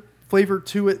after flavor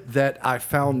to it that I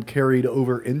found carried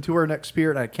over into our next beer,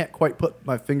 and I can't quite put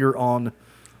my finger on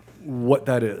what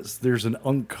that is. There's an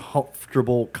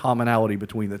uncomfortable commonality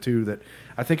between the two that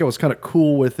I think I was kind of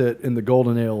cool with it in the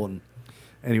golden ale. And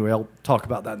anyway, I'll talk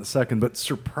about that in a second. But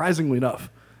surprisingly enough,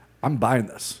 I'm buying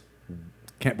this.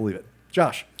 Can't believe it.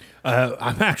 Josh.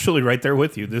 I'm actually right there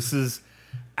with you. This is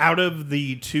out of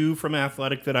the two from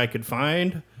Athletic that I could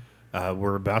find.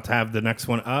 We're about to have the next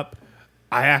one up.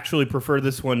 I actually prefer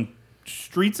this one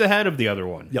streets ahead of the other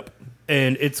one. Yep.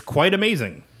 And it's quite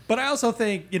amazing. But I also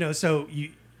think,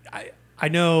 I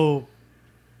know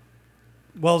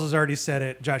Wells has already said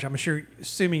it. Josh, I'm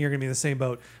assuming you're going to be in the same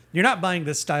boat. You're not buying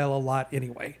this style a lot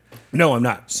anyway. No, I'm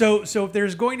not. So if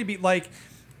there's going to be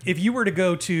if you were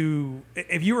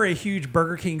a huge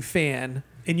Burger King fan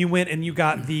and you went and you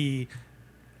got the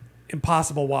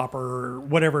Impossible Whopper or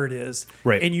whatever it is,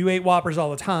 right, and you ate Whoppers all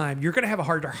the time, you're going to have a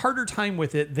harder time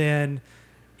with it than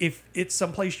if it's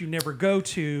someplace you never go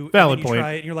to. Valid and you point.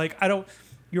 try it and you're like,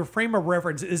 your frame of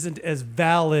reference isn't as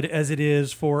valid as it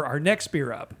is for our next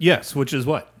beer up. Yes, which is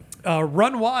what?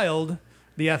 Run Wild,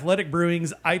 the Athletic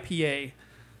Brewing's IPA,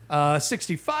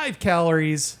 65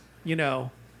 calories, because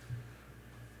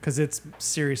it's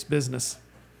serious business.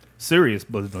 Serious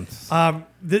business.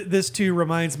 This too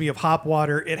reminds me of hop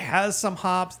water. It has some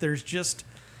hops.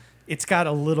 It's got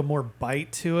a little more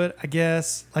bite to it, I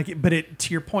guess. To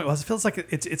your point, it feels like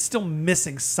it's still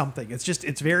missing something.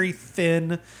 It's very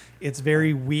thin. It's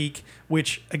very weak,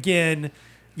 which again,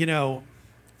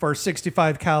 for a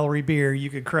 65 calorie beer,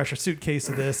 you could crush a suitcase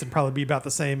of this and probably be about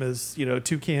the same as,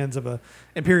 2 cans of a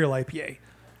Imperial IPA.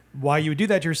 Why you would do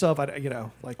that to yourself,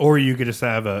 or you could just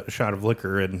have a shot of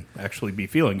liquor and actually be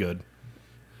feeling good.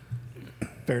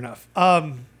 Fair enough.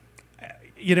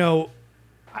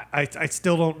 I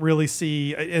still don't really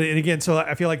see, and again, so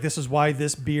I feel like this is why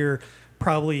this beer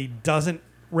probably doesn't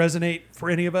resonate for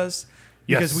any of us.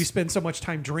 Because Yes. we spend so much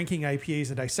time drinking IPAs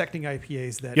and dissecting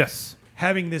IPAs that Yes.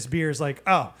 having this beer is like,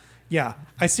 oh, yeah,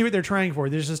 I see what they're trying for.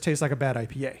 This just tastes like a bad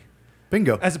IPA.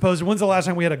 Bingo. As opposed to, when's the last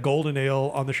time we had a golden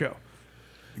ale on the show?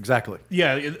 Exactly.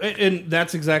 Yeah, and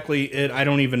that's exactly it. I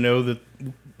don't even know that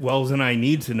Wells and I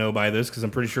need to know by this because I'm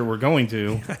pretty sure we're going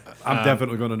to. I'm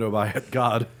definitely going to know by it.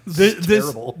 God. This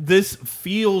terrible. This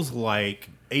feels like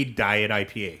a diet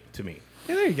IPA to me.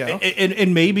 Yeah, there you go.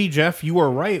 And maybe, Jeff, you are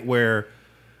right where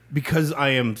because I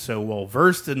am so well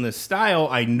versed in this style,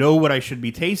 I know what I should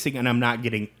be tasting and I'm not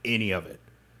getting any of it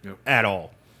at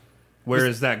all.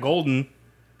 Whereas that golden,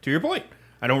 to your point,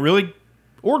 I don't really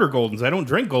order Goldens. I don't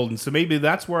drink Goldens. So maybe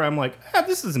that's where I'm like,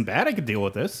 this isn't bad. I could deal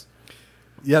with this.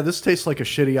 Yeah, this tastes like a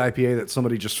shitty IPA that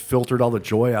somebody just filtered all the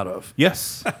joy out of.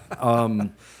 Yes.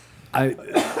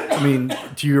 I mean,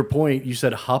 to your point, you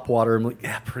said hop water. I'm like,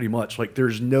 yeah, pretty much. Like,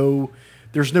 there's no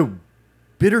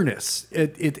bitterness.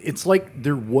 It's like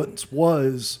there once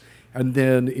was, and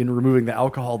then in removing the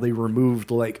alcohol, they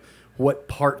removed like what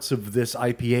parts of this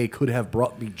IPA could have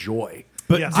brought me joy.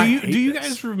 But Yes. do I you hate guys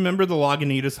this. remember the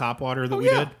Lagunitas hop water that we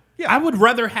yeah. did? Yeah. I would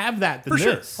rather have that than For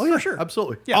sure. this. Oh, yeah, for sure.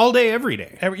 Absolutely. Yeah. All day, every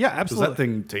day. Yeah, Because absolutely. that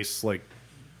thing tastes like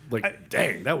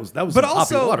dang, that was But some hoppy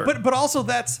also, water. but also,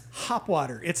 that's hop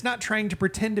water. It's not trying to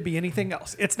pretend to be anything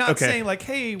else. It's not Okay. saying like,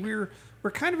 "Hey, we're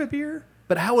kind of a beer,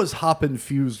 But how is hop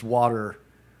infused water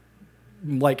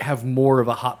like have more of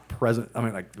a hop present? I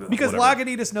mean, like Because whatever.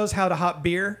 Lagunitas knows how to hop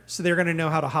beer, so they're going to know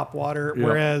how to hop water, Yeah.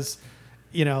 whereas,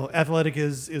 Athletic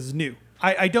is new.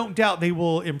 I don't doubt they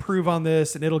will improve on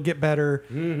this and it'll get better,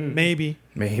 maybe.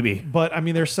 But, I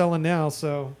mean, they're selling now,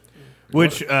 so...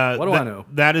 Which, what do I know?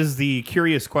 That is the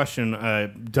curious question.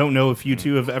 Don't know if you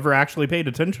two have ever actually paid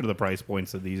attention to the price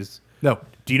points of these. No,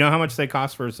 Do you know how much they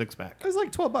cost for a 6-pack? It was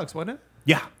like $12, wasn't it?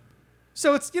 Yeah.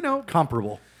 So it's,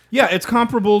 comparable. Yeah, it's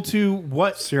comparable to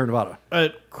what Sierra Nevada.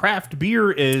 a craft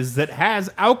beer is that has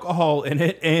alcohol in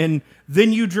it, and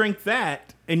then you drink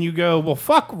that, and you go, well,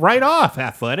 fuck, right off,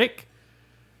 Athletic.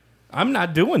 I'm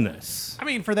not doing this. I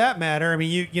mean, for that matter, I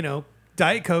mean,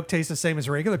 Diet Coke tastes the same as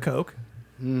regular Coke.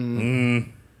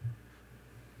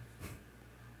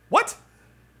 What?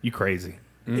 You crazy.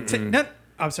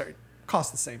 I'm sorry.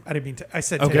 Cost the same. I didn't mean to. I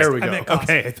said Okay, taste. there we I go. meant cost.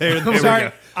 Okay, there I'm we sorry.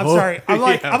 go. I'm sorry. I'm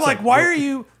like, Yeah, it's why are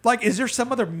you like? Is there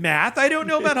some other math I don't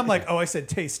know about? I'm like, I said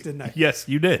taste, didn't I? Yes,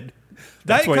 you did.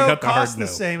 That's Diet why you Coke got the hard costs the no.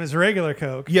 same as regular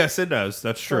Coke. Yes, it does.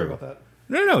 That's Sorry true. about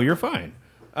that. No, you're fine.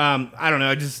 I don't know.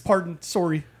 I just Pardon.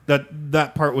 Sorry.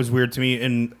 that part was weird to me.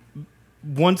 And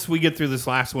once we get through this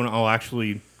last one, I'll tell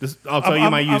you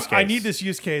my use case. I need this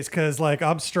use case because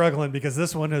I'm struggling because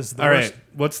this one is the All worst. right.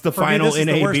 What's the For me, final this is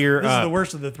the NA worst- beer? This is the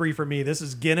worst of the three for me. This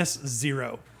is Guinness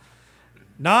Zero.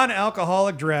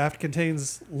 Non-alcoholic draft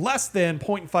contains less than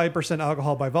 0.5%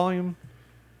 alcohol by volume.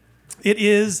 It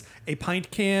is a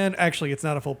pint can. Actually, it's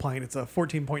not a full pint. It's a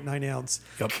 14.9 ounce.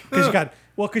 Yep.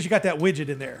 Because you got that widget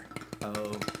in there.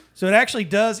 Oh. So it actually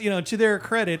does, to their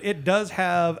credit, it does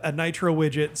have a nitro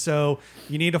widget. So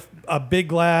you need a big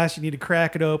glass. You need to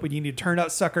crack it open. You need to turn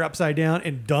that sucker upside down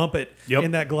and dump it Yep.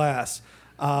 in that glass.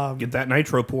 Get that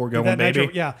nitro pour going, That baby.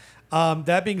 nitro, yeah.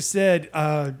 That being said,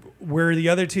 where the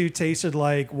other two tasted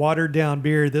like watered down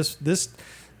beer, this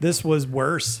was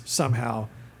worse somehow.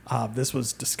 This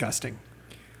was disgusting.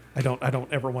 I don't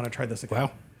ever want to try this again.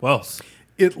 Wow. Well,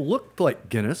 It looked like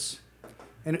Guinness,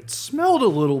 and it smelled a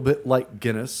little bit like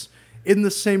Guinness in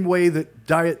the same way that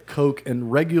Diet Coke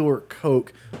and regular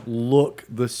Coke look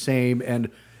the same and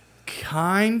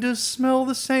kind of smell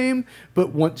the same. But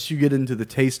once you get into the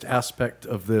taste aspect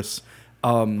of this,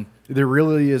 there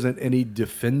really isn't any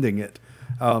defending it.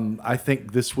 I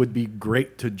think this would be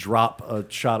great to drop a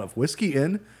shot of whiskey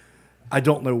in. I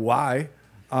don't know why.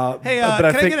 Hey, but can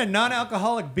I think- get a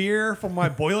non-alcoholic beer from my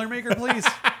Boilermaker, please?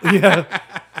 Yeah.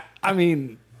 I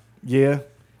mean, yeah.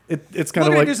 It's kind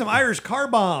Look, of I like, do some Irish car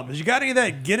bombs. You got any of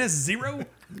that Guinness Zero?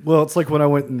 well, it's like when I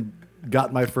went and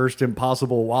got my first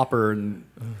Impossible Whopper and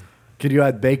can you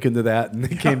add bacon to that? And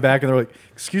they came back and they're like,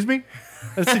 excuse me?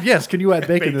 I said, yes, can you add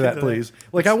bacon to that, please?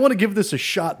 Like, I want to give this a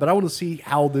shot, but I want to see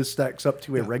how this stacks up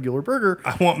to a regular burger.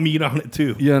 I want meat on it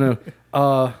too. You know,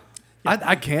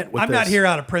 I can't with I'm this. not here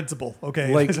out of principle,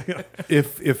 okay? Like,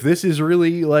 if this is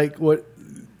really like what...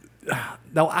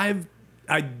 Now,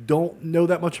 I don't know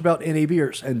that much about NA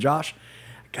beers. And Josh,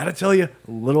 I gotta tell you,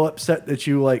 a little upset that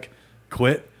you like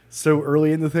quit so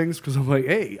early into things because I'm like,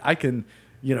 hey, I can,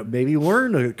 maybe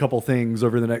learn a couple things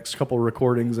over the next couple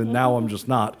recordings, and now I'm just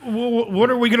not. Well, what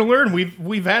are we going to learn?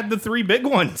 We've had the three big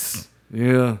ones.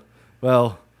 Yeah.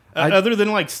 Well, Other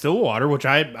than like Stillwater, which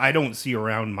I don't see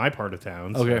around my part of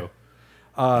town. okay.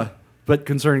 So. But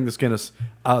concerning this Guinness,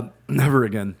 never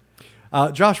again.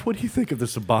 Josh, what do you think of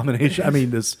this abomination? I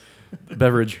mean, this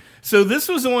beverage. So this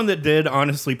was the one that did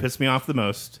honestly piss me off the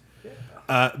most,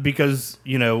 because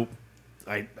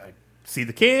I see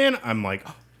the can, I'm like,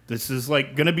 oh, this is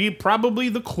like going to be probably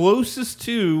the closest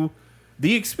to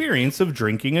the experience of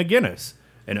drinking a Guinness,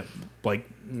 and it, like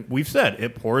we've said,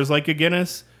 it pours like a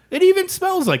Guinness, it even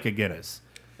smells like a Guinness,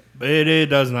 but it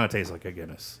does not taste like a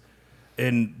Guinness,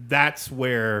 and that's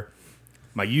where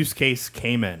my use case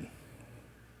came in.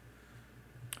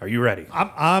 Are you ready?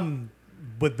 I'm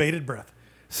with bated breath.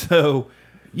 So,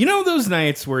 those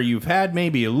nights where you've had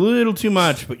maybe a little too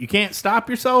much, but you can't stop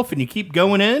yourself and you keep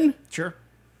going in? Sure.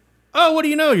 Oh, what do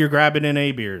you know? You're grabbing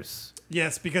NA beers.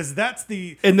 Yes, because that's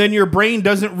the... And then your brain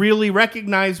doesn't really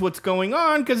recognize what's going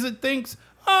on because it thinks,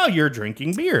 oh, you're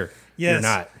drinking beer. Yes, You're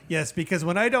not. Yes, because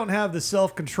when I don't have the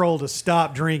self-control to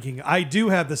stop drinking, I do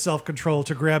have the self-control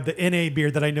to grab the NA beer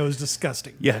that I know is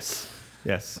disgusting. Yes.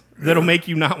 That'll make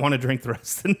you not want to drink the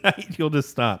rest of the night. You'll just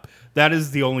stop. That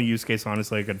is the only use case,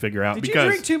 honestly, I could figure out. Did because you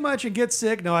drink too much and get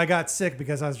sick? No, I got sick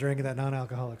because I was drinking that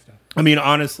non-alcoholic stuff. I mean,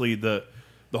 honestly, the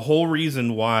whole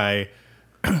reason why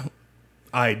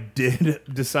I did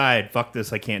decide, fuck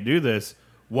this, I can't do this,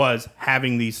 was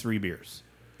having these three beers.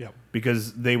 Yep.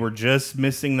 Because they were just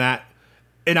missing that.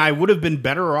 And I would have been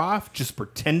better off just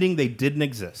pretending they didn't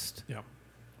exist. Yep.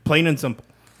 Plain and simple.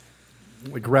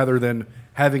 Like rather than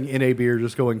having NA beer,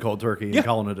 just going cold turkey and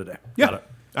calling it a day. Yeah. Got it.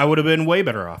 I would have been way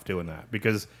better off doing that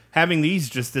because having these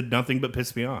just did nothing but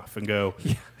piss me off and go,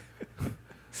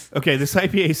 okay, this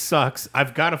IPA sucks.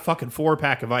 I've got a fucking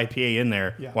 4-pack of IPA in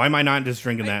there. Yeah. Why am I not just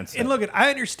drinking that instead? And look, I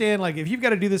understand, like, if you've got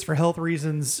to do this for health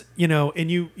reasons,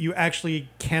 and you actually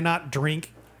cannot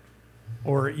drink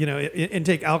or,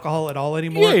 intake alcohol at all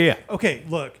anymore. Yeah. Okay,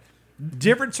 look,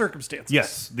 different circumstances.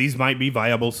 Yes, these might be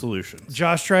viable solutions.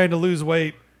 Josh trying to lose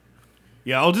weight.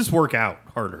 Yeah, I'll just work out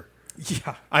harder.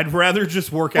 Yeah. I'd rather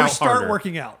just work out start harder.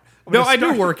 working out. No, I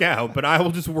do work out, but I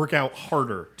will just work out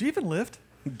harder. Do you even lift?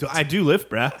 I do lift,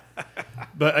 bruh.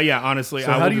 But yeah, honestly,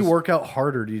 So how do you work out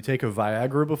harder? Do you take a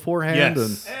Viagra beforehand?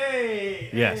 Yes. Hey.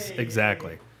 Yes,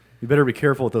 exactly. You better be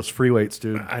careful with those free weights,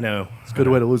 dude. I know. It's a good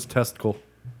way to lose a testicle.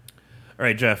 All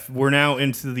right, Jeff, we're now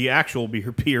into the actual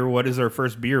beer. What is our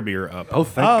first beer up? Oh,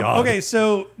 thank God. Okay,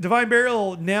 so Divine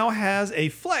Barrel now has a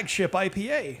flagship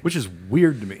IPA. Which is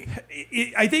weird to me.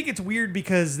 I think it's weird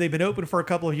because they've been open for a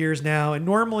couple of years now, and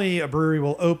normally a brewery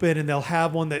will open and they'll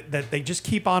have one that they just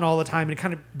keep on all the time, and it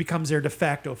kind of becomes their de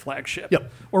facto flagship.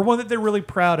 Yep. Or one that they're really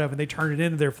proud of, and they turn it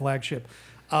into their flagship.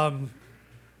 When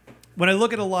I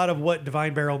look at a lot of what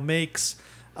Divine Barrel makes,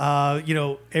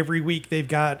 every week they've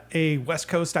got a West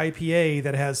Coast IPA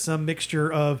that has some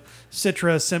mixture of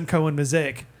Citra, Simcoe, and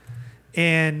Mosaic.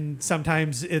 And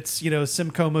sometimes it's,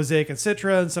 Simcoe, Mosaic, and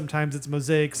Citra, and sometimes it's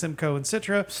Mosaic, Simcoe, and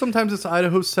Citra. Sometimes it's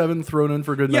Idaho 7 thrown in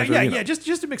for good measure. Yeah, just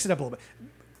to mix it up a little bit.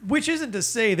 Which isn't to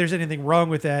say there's anything wrong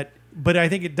with that, but I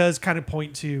think it does kind of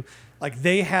point to, like,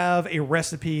 they have a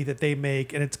recipe that they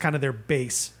make, and it's kind of their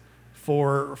base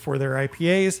for their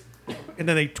IPAs, and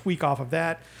then they tweak off of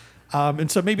that.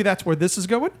 And so maybe that's where this is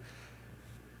going.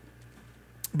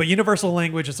 But Universal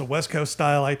Language is a West Coast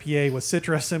style IPA with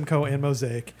Citra, Simcoe, and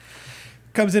Mosaic.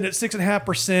 Comes in at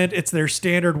 6.5%. It's their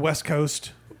standard West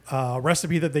Coast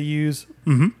recipe that they use.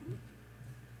 Mm-hmm.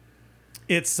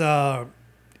 It's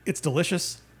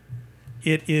delicious.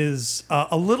 It is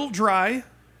a little dry.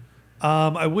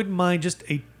 I wouldn't mind just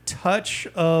a touch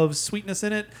of sweetness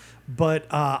in it, but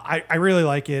I really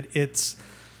like it. It's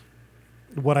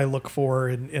what I look for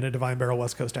in a Divine Barrel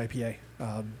West Coast IPA.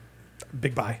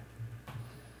 Big buy.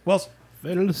 Wells?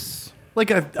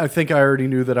 Like, I think I already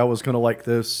knew that I was going to like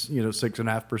this,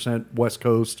 6.5% West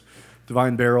Coast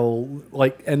Divine Barrel.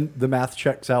 Like, and the math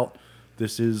checks out.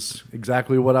 This is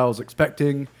exactly what I was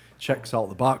expecting. Checks all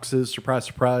the boxes. Surprise,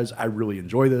 surprise. I really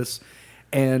enjoy this.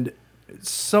 And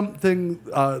something,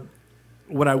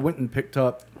 when I went and picked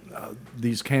up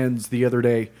these cans the other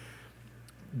day,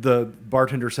 the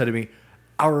bartender said to me,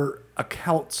 our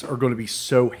accounts are going to be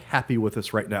so happy with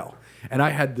us right now. And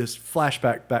I had this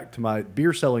flashback back to my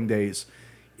beer selling days.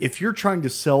 If you're trying to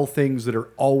sell things that are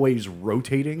always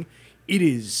rotating, it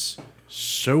is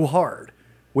so hard.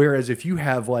 Whereas if you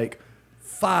have like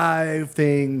 5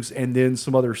 things and then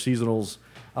some other seasonals,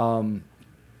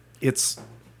 that's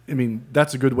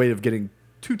a good way of getting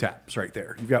 2 taps right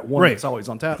there. You've got one that's always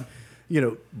on tap.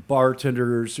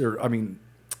 Bartenders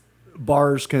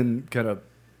bars can kind of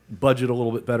budget a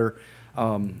little bit better,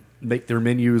 make their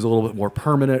menus a little bit more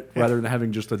permanent rather than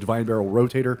having just a Divine Barrel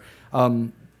rotator.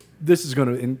 This is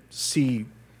going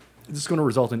to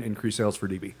result in increased sales for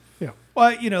DB. Yeah.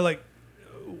 Well,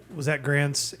 was at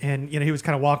Grant's, and he was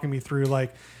kind of walking me through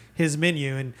like his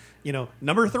menu, and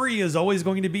number 3 is always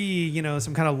going to be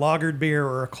some kind of lagered beer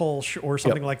or a Kolsch or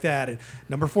something like that, and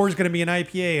number 4 is going to be an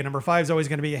IPA, and number 5 is always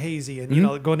going to be a hazy,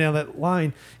 and going down that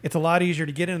line, it's a lot easier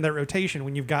to get into that rotation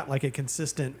when you've got like a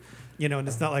consistent, and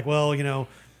it's not like, well,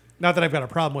 not that I've got a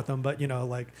problem with them, but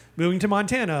like moving to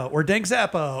Montana or Dank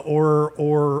Zappa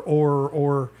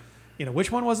or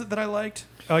which one was it that I liked?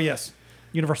 Oh yes,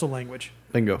 Universal Language.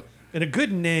 Bingo. And a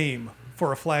good name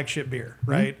for a flagship beer,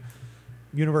 right?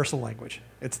 Universal Language.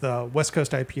 It's the West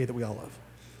Coast IPA that we all love.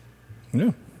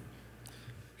 Yeah.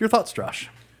 Your thoughts, Josh?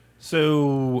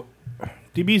 So,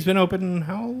 DB's been open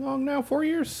how long now? 4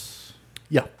 years?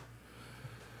 Yeah.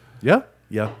 Yeah.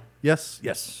 Yeah.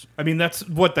 Yes. I mean, that's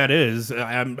what that is.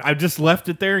 I just left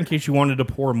it there in case you wanted to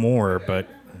pour more, but...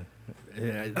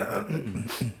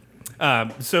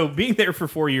 so, being there for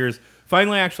 4 years,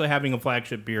 finally actually having a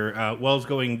flagship beer, Wells,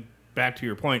 going back to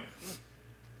your point,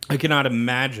 I cannot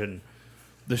imagine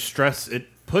the stress it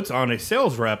puts on a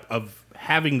sales rep of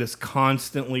having this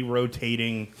constantly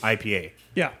rotating IPA.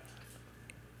 Yeah.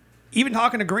 Even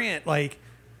talking to Grant, like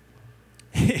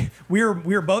we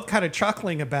were both kind of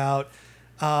chuckling about.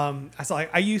 I was like,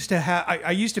 I used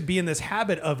to be in this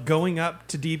habit of going up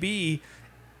to DB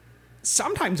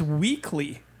sometimes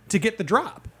weekly to get the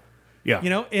drop. Yeah.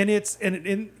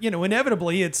 And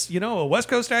inevitably it's, a West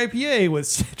Coast IPA with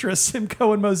citrus,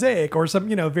 Simcoe, and Mosaic, or some,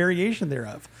 variation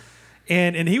thereof.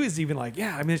 And he was even like,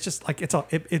 yeah, I mean, it's just like,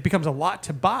 it becomes a lot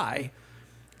to buy.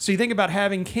 So you think about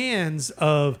having cans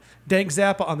of Dank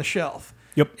Zappa on the shelf.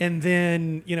 Yep. And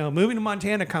then, Moving to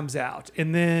Montana comes out,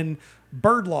 and then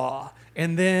Bird Law,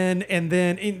 and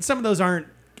then some of those aren't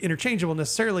interchangeable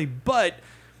necessarily, but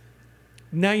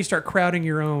now you start crowding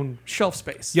your own shelf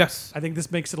space. Yes. I think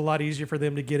this makes it a lot easier for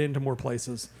them to get into more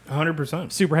places.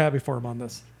 100%. Super happy for them on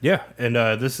this. Yeah, and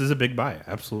this is a big buy.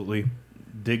 Absolutely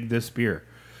dig this beer.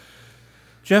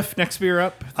 Jeff, next beer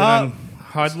up that I'm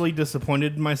oddly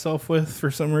disappointed in myself with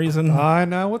for some reason. I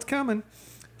know what's coming.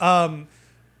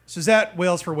 So Zat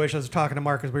Wales for Wish, I was talking to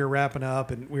Mark as we were wrapping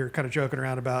up, and we were kind of joking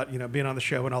around about, being on the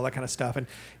show and all that kind of stuff. And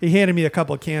he handed me a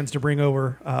couple of cans to bring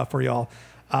over for y'all.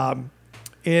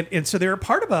 And so they're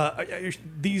part of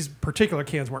these particular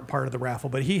cans weren't part of the raffle,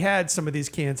 but he had some of these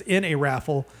cans in a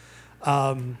raffle.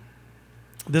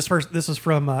 This is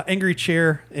from Angry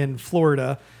Chair in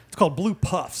Florida. It's called Blue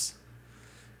Puffs.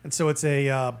 And so it's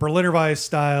a Berliner Weiss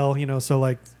style, so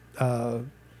like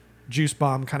juice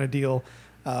bomb kind of deal.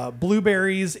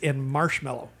 Blueberries and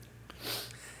marshmallow.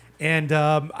 And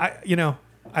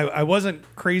I wasn't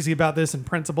crazy about this in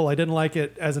principle. I didn't like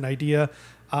it as an idea.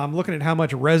 Looking at how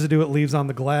much residue it leaves on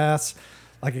the glass,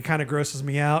 like it kind of grosses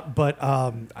me out, but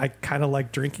I kind of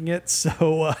like drinking it.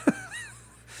 So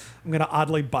I'm going to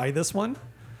oddly buy this one.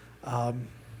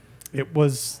 It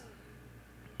was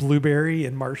blueberry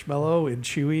and marshmallow and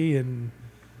chewy, and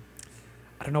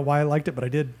I don't know why I liked it, but I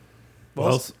did.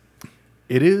 Well,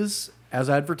 it is as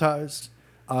advertised.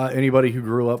 Anybody who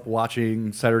grew up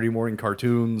watching Saturday morning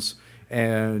cartoons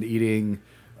and eating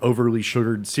overly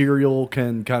sugared cereal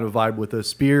can kind of vibe with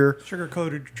this beer.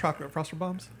 Sugar-coated chocolate Frosted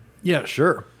Bombs? Yeah,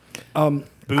 sure.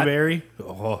 Blueberry?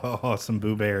 Some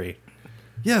blueberry.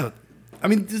 Yeah. I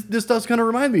mean, this does kind of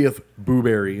remind me of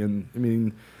blueberry. And, I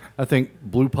mean, I think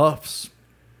Blue Puffs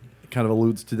kind of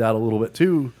alludes to that a little bit,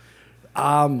 too.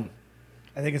 I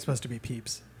think it's supposed to be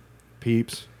Peeps.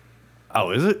 Peeps.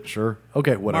 Oh, is it? Sure.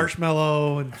 Okay, whatever.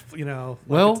 Marshmallow and,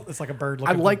 well, it's like a bird.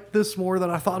 I like this more than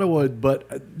I thought I would,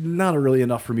 but not really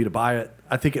enough for me to buy it.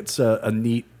 I think it's a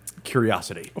neat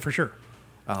curiosity. Oh, for sure.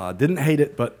 Didn't hate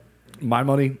it, but my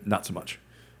money, not so much.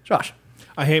 Josh.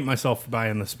 I hate myself for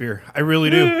buying this beer. I really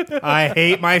do. I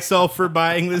hate myself for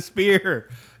buying this beer.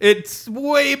 It's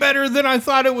way better than I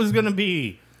thought it was going to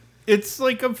be. It's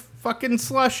like a fucking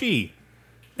slushy.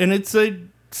 And it's a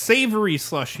savory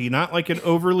slushy, not like an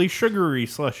overly sugary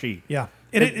slushy. Yeah.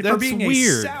 And that's for being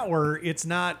weird. A sour, it's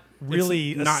not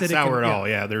really it's not acidic sour at all.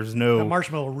 Yeah, there's no... The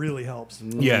marshmallow really helps.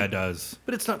 Yeah, it does.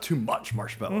 But it's not too much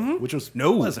marshmallow, which was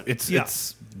pleasant.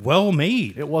 It's well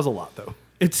made. It was a lot, though.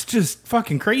 It's just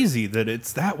fucking crazy that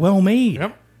it's that well made.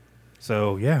 Yep.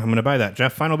 So, yeah, I'm going to buy that.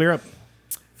 Jeff, final beer up.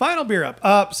 Final beer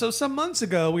up. So some months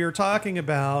ago, we were talking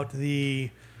about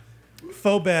the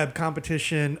Fobab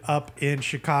competition up in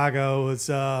Chicago. It's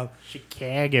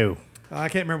Chicago. I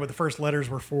can't remember what the first letters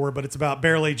were for, but it's about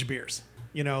barrel-aged beers.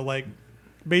 Like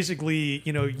basically,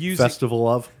 using... Festival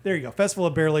of? There you go. Festival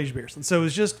of barrel-aged beers. And so it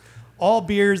was just all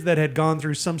beers that had gone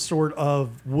through some sort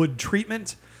of wood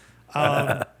treatment.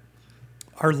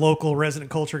 Our local Resident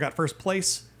Culture got first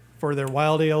place for their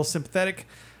Wild Ale Sympathetic.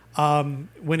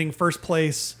 Winning first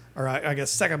place, or I guess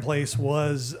second place,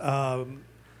 was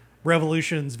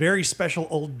Revolution's very special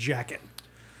old jacket.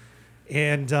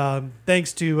 And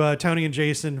thanks to Tony and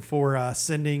Jason for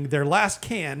sending their last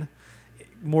can,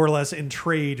 more or less in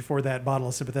trade for that bottle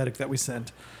of Sympathetic that we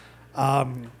sent.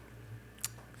 So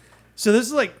this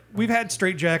is like, we've had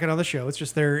Straight Jacket on the show. It's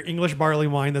just their English barley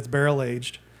wine that's barrel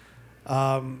aged.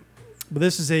 But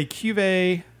this is a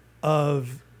cuvee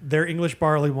of their English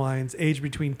barley wines aged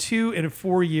between 2 and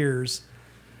 4 years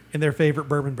in their favorite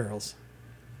bourbon barrels.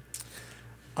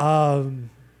 And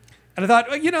I thought,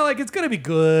 it's going to be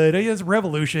good. It's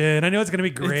Revolution. I know it's going to be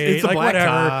great. It's a black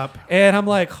top. And I'm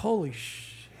like, holy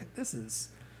shit, this is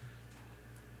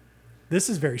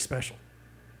very special.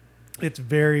 It's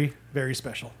very, very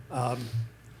special. I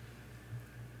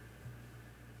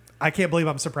can't believe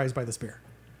I'm surprised by this beer.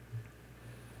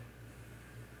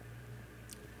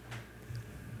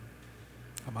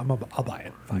 I'll buy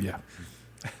it. Fine. Yeah.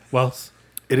 Well,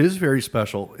 it is very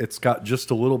special. It's got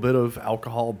just a little bit of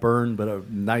alcohol burn, but a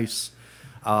nice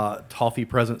toffee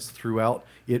presence throughout.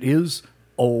 It is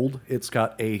old. It's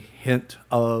got a hint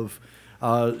of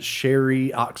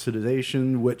sherry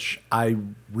oxidation, which I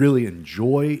really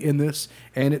enjoy in this,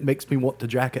 and it makes me want to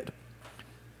jacket.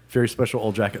 Very special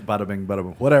old jacket, bada bing, bada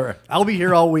boom, whatever. I'll be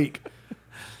here all week.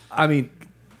 I mean,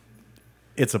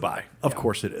 it's a buy. Of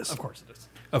course it is. Of course it is.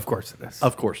 Of course it is.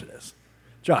 Of course it is.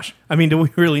 Josh. I mean, do we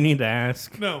really need to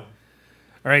ask? No.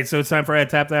 All right, so it's time for Ad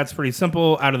Tap. That's pretty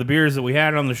simple. Out of the beers that we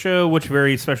had on the show, which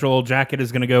very special jacket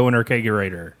is going to go in our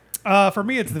kegerator? For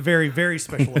me, it's the very, very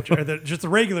special, just the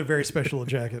regular, very special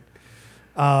jacket.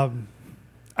 I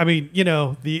mean, you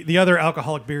know, the other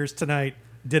alcoholic beers tonight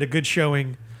did a good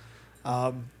showing,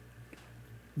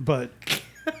 but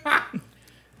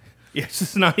Yeah, it's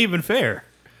just not even fair.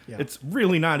 Yeah. It's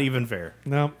really not even fair.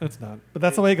 no, it's not. But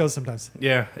that's the way it goes sometimes.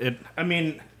 Yeah, I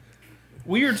mean,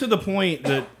 we are to the point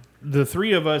that the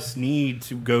three of us need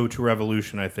to go to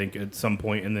Revolution, I think, at some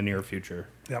point in the near future.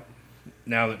 Yep.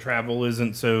 Now that travel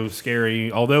isn't so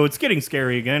scary, although it's getting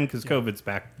scary again because COVID's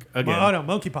back again. Oh no,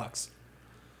 monkeypox.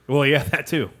 Well, yeah, that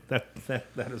too. That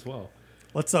as well.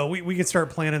 Let's we can start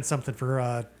planning something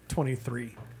for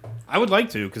 23. I would like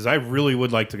to because I really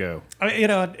would like to go. You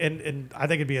know, and I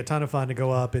think it'd be a ton of fun to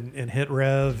go up and hit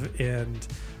Rev and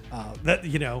that,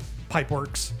 you know,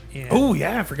 Pipeworks. And, Oh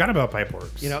yeah, I forgot about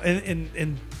Pipeworks. you know,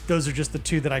 and those are just the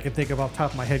two that I can think of off the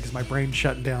top of my head because my brain's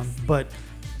shutting down. But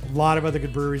a lot of other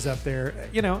good breweries up there.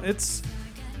 You know, it's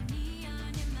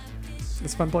a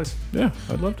fun place. Yeah,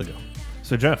 I'd love to go.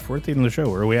 So Jeff, we're at the end of the show.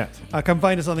 Where are we at? Come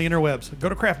find us on the interwebs. Go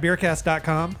to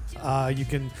craftbeercast.com. You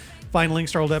can find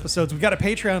links to our old episodes. We've got a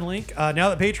Patreon link.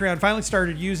 Now that Patreon finally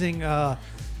started using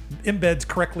embeds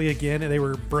correctly again, and they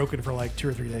were broken for like 2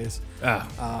 or 3 days.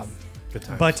 Good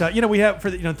times. But you know, we have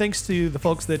thanks to the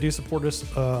folks that do support us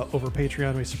over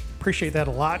Patreon. We appreciate that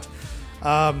a lot.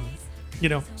 You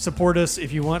know, support us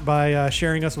if you want by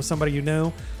sharing us with somebody you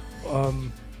know.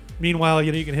 Meanwhile,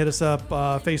 you know, you can hit us up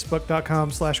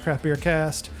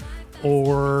facebook.com/craftbeercast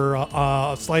or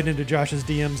slide into Josh's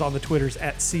DMs on the Twitters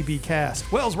at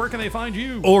CBcast. Wells, where can they find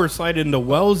you? Or slide into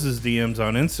Wells' DMs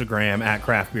on Instagram at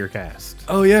craftbeercast.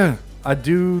 Oh, yeah. I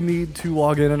do need to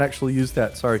log in and actually use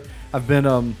that. Sorry. I've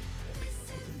been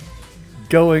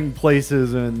going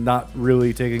places and not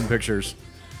really taking pictures.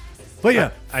 But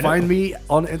yeah, I know. find me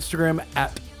on Instagram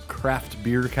at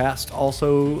craftbeercast.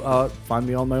 Also, find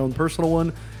me on my own personal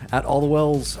one at All the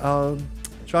Wells.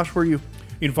 Josh, where are you?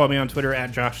 You can follow me on Twitter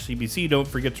at JoshCBC. Don't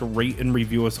forget to rate and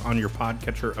review us on your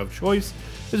podcatcher of choice.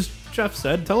 As Jeff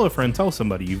said, tell a friend, tell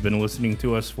somebody. You've been listening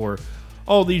to us for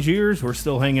all these years. We're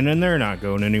still hanging in there, not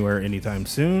going anywhere anytime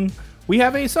soon. We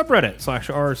have a subreddit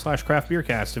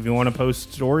 /r/craftbeercast if you want to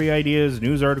post story ideas,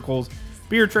 news articles,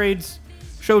 beer trades,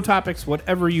 show topics,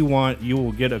 whatever you want. You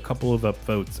will get a couple of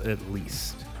upvotes at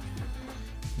least.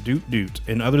 Doot doot.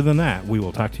 And other than that, we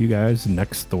will talk to you guys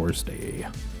next Thursday.